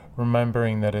for,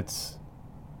 remembering that it's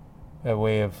a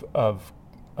way of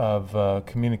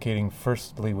communicating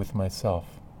firstly with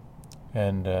myself.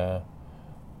 And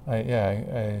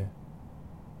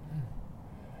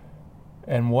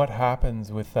and what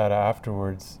happens with that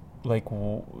afterwards, like,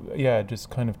 just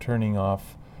kind of turning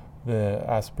off the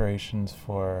aspirations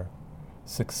for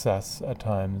success at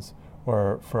times,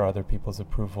 or for other people's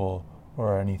approval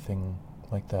or anything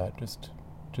like that. Just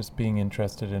being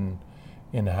interested in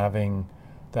having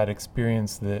that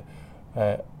experience that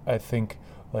I think,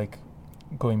 like,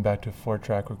 going back to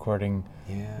 4-track recording,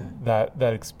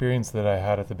 that experience that I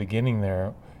had at the beginning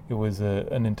there, it was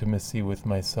an intimacy with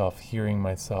myself, hearing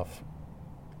myself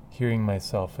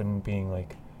and being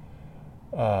like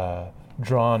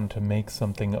drawn to make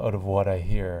something out of what I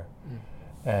hear.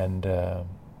 And I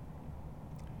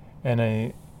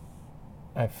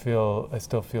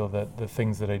still feel that the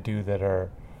things that I do that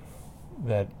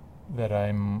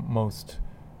I'm most,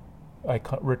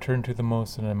 return to the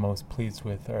most and I'm most pleased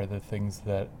with are the things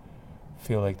that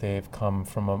feel like they've come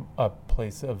from a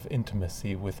place of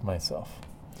intimacy with myself.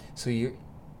 So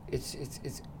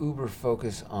it's uber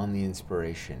focus on the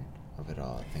inspiration of it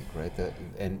all, I think, right?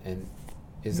 And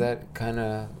is that kind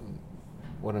of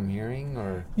what I'm hearing,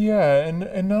 or? Yeah,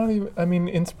 and not even, I mean,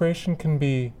 inspiration can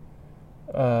be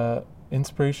it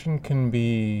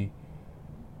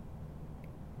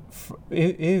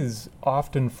is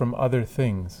often from other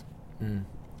things.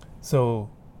 So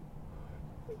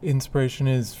inspiration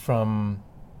is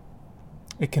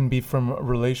it can be from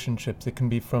relationships, it can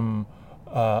be from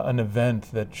an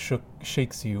event that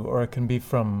shakes you, or it can be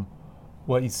from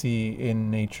what you see in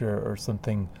nature or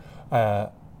something. I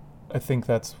think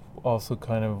that's also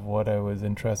kind of what I was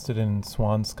interested in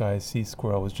Swan Sky Sea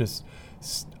Squirrel was just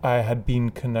I had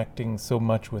been connecting so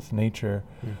much with nature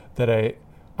that I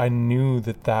knew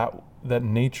that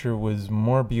nature was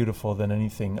more beautiful than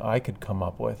anything I could come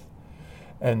up with.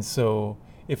 And so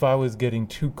if I was getting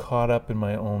too caught up in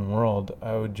my own world,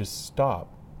 I would just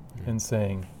stop and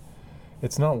saying,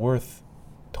 it's not worth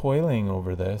toiling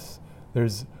over this.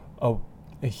 There's a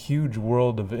huge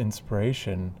world of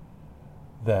inspiration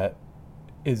that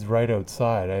is right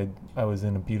outside. I was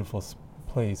in a beautiful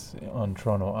place on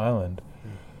Toronto Island.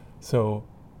 So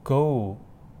go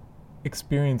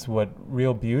experience what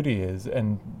real beauty is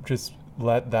and just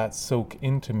let that soak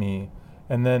into me,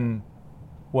 and then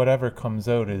whatever comes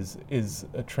out is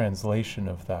a translation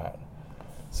of that.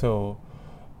 So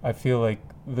I feel like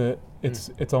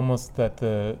it's almost that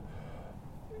the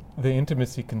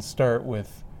intimacy can start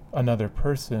with another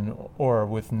person or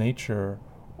with nature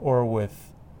or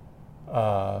with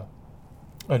a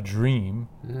dream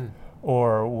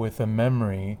or with a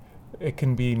memory. It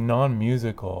can be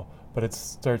non-musical, but it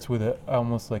starts with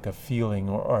almost like a feeling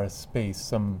or a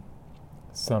space,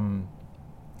 some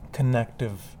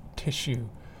connective tissue,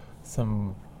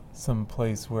 some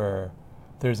place where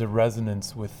there's a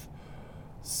resonance with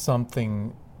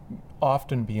something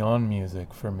often beyond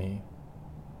music for me.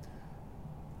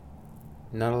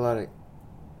 Not a lot of...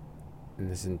 In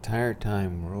this entire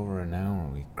time, we're over an hour.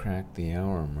 We cracked the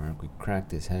hour mark. We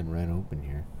cracked his head right open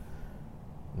here.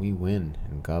 We win,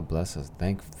 and God bless us.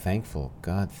 Thank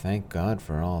God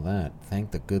for all that.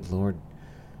 Thank the good Lord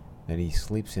that he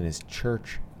sleeps in his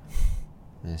church.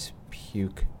 This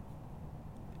puke.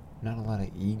 Not a lot of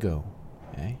ego,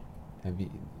 eh?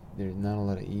 There's not a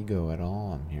lot of ego at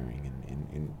all, I'm hearing.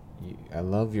 And I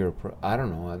love your... I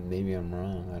don't know, maybe I'm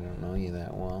wrong. I don't know you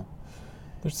that well.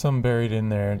 There's some buried in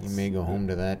there. You may go home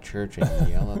to that church and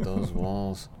yell at those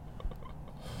walls.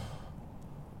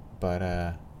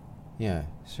 But, yeah,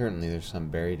 certainly there's some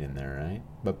buried in there, right?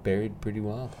 But buried pretty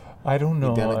well. I don't know.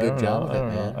 You've done a good job of it,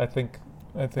 man. I think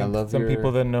I love some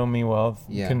people that know me well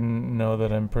can know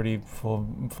that I'm pretty full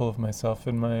of myself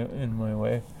in my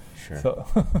way. Sure. So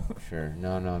Sure.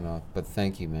 No. But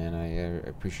thank you, man. I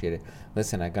appreciate it.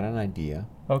 Listen, I got an idea.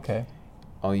 Okay.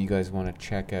 All you guys want to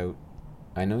check out.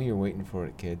 I know you're waiting for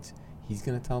it, kids. He's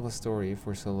going to tell the story, if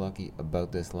we're so lucky,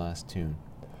 about this last tune.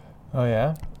 Oh,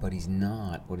 yeah? But he's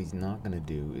not. What he's not going to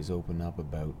do is open up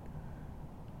about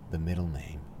the middle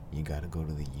name. You got to go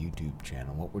to the YouTube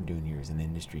channel. What we're doing here is an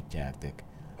industry tactic.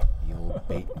 The old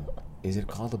bait and... Is it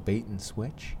called a bait and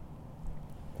switch?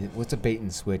 What's a bait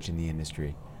and switch in the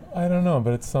industry? I don't know,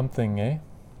 but it's something, eh?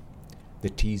 The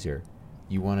teaser.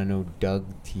 You want to know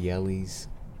Doug Tielli's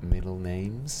middle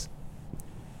names?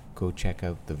 Go check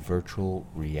out the virtual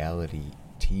reality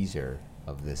teaser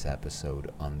of this episode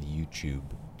on the YouTube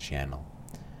channel.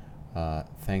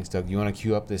 Thanks, Doug. You want to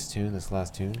cue up this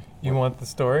last tune? You want the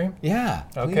story? Yeah.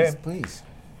 Okay. Please.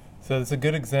 So it's a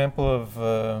good example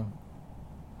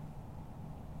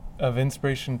of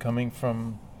inspiration coming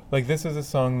from... Like, this is a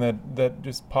song that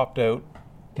just popped out.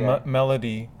 Okay.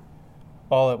 Melody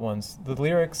all at once. The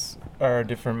lyrics are a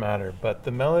different matter, but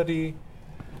the melody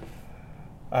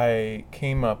I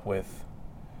came up with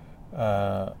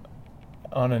on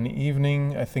an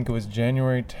evening, I think it was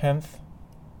January 10th.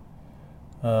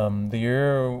 The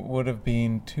year would have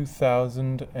been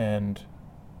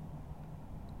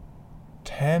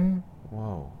 2010.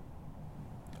 Whoa.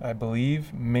 I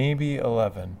believe, maybe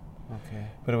 11. Okay.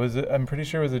 But I'm pretty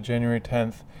sure it was a January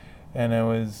 10th, and I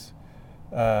was...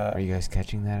 Are you guys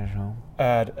catching that at home?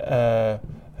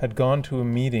 Had gone to a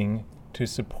meeting to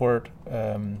support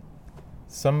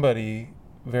somebody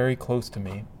very close to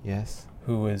me. Yes.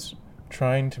 Who was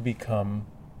trying to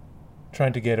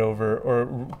get over,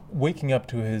 or waking up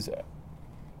to his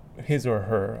or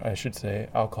her, I should say,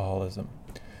 alcoholism.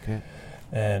 Okay.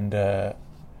 And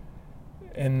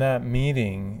in that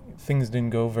meeting, things didn't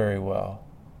go very well.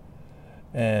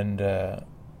 And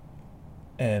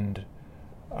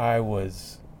I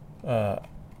was, I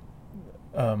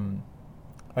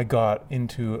got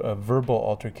into a verbal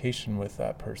altercation with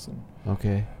that person.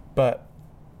 Okay. But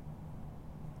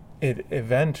it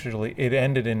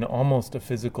ended in almost a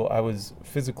physical... I was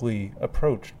physically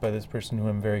approached by this person who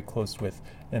I'm very close with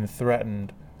and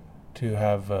threatened to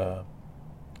have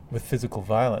with physical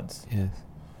violence. Yes.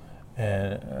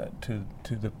 And to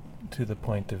the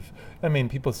point of... I mean,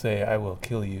 people say, I will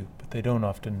kill you, but they don't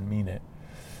often mean it.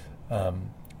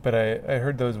 But I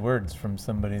heard those words from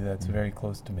somebody that's very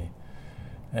close to me.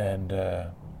 And I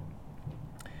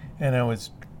was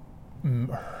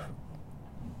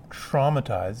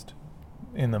traumatized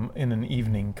in an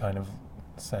evening kind of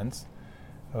sense.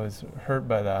 I was hurt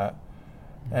by that,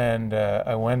 And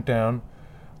I went down,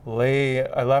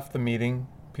 I left the meeting.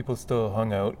 People still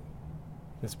hung out.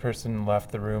 This person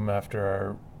left the room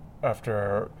after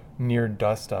our near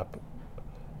dust up,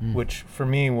 which for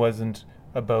me wasn't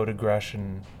about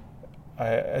aggression.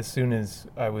 As soon as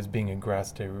I was being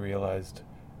aggressed, I realized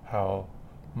how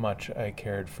much I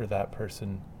cared for that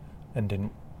person and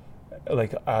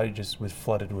I just was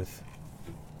flooded with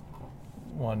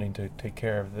wanting to take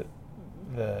care of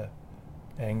the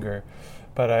anger.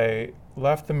 But I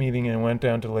left the meeting and went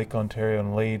down to Lake Ontario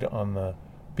and laid on the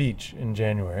beach in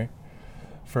January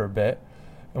for a bit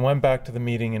and went back to the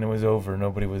meeting, and it was over.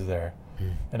 Nobody was there.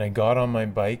 And I got on my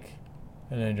bike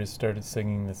and I just started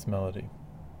singing this melody,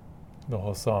 the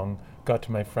whole song. Got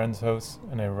to my friend's house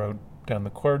and I wrote down the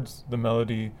chords, the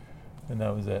melody, and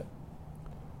that was it.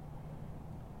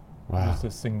 Wow. It was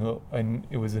a single,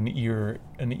 it was an ear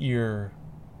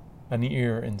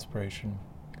inspiration.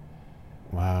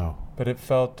 Wow. But it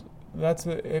felt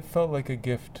like a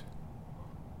gift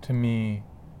to me,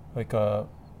 like a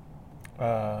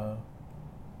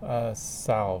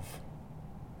salve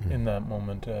in that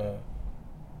moment, a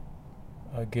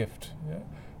gift.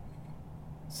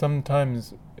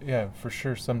 Sometimes, for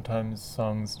sure, sometimes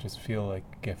songs just feel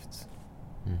like gifts.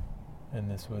 And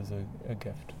this was a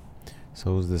gift.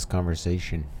 So was this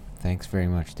conversation. Thanks very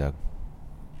much, Doug.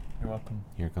 You're welcome.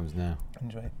 Here it comes now.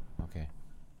 Enjoy. Okay.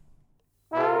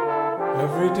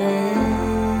 Every day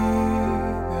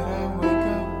that I wake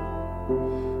up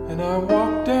and I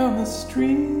walk down the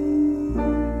street,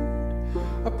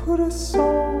 I put a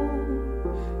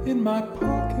song in my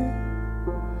pocket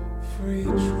for each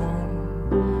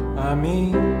one I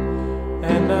meet,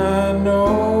 and I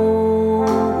know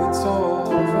it's all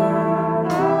over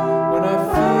when I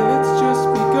feel it's just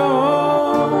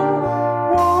begun.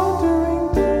 Wandering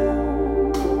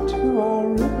down to our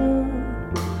river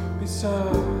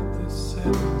beside the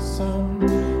setting sun.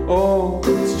 Oh,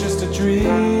 it's just a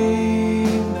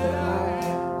dream that I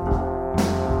am,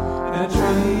 and a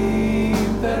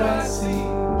dream that I see,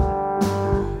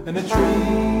 and a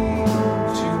dream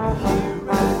to be here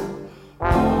at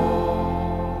all.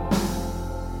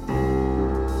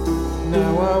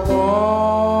 Now I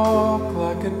walk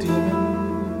like a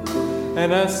demon,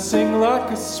 and I sing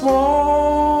like a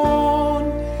swan.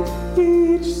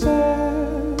 Each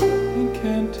sad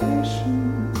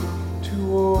incantation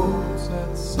towards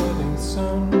that setting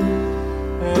sun,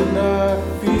 and I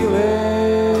feel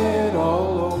it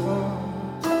all over,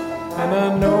 and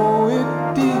I know it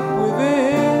deep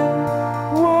within.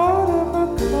 Whatever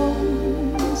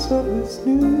comes of this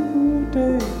new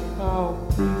day, I'll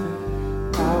breathe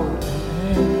it out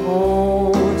and in.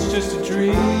 Oh, it's just a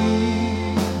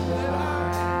dream that I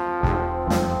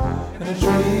have, and a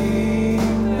dream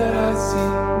that I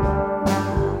see,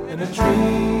 and a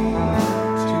dream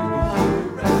to be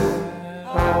here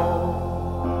at all.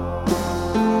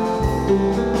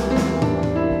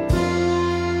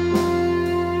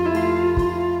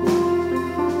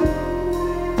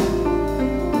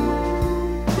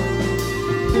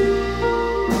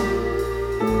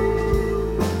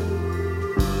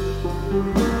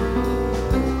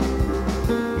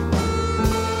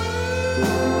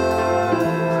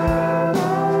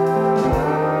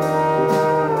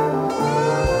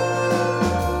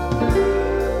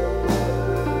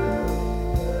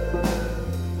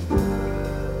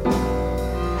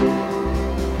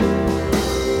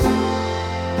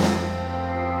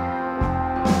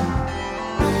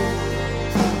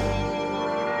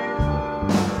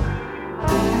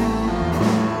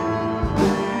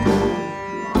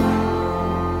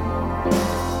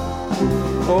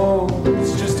 Oh,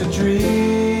 it's just a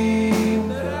dream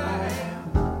that I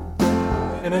am,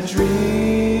 and a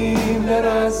dream that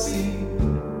I see,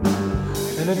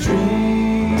 and a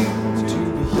dream to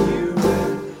be here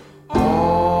at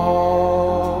all.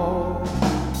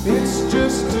 It's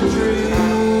just a dream,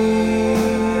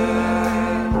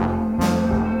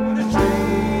 and a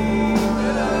dream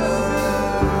that I see,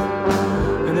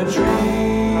 and a dream.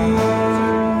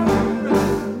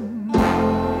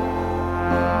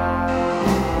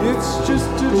 It's just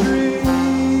a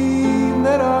dream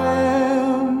that I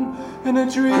am, and a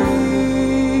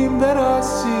dream that I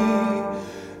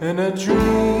see, and a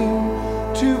dream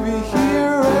to be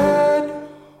here at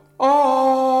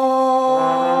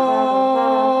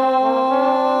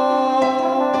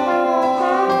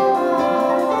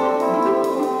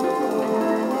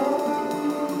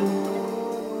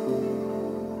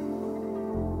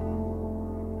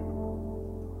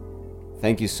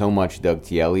Thank you so much, Doug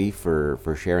Tielli,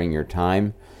 for sharing your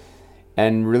time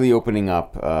and really opening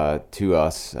up to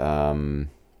us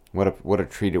What a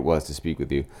treat it was to speak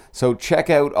with you. So check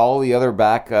out all the other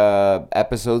back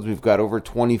episodes. We've got over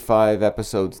 25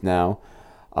 episodes now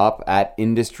up at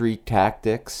Industry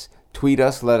Tactics. Tweet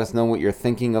us, let us know what you're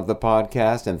thinking of the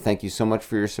podcast, and thank you so much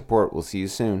for your support. We'll see you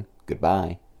soon.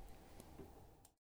 Goodbye.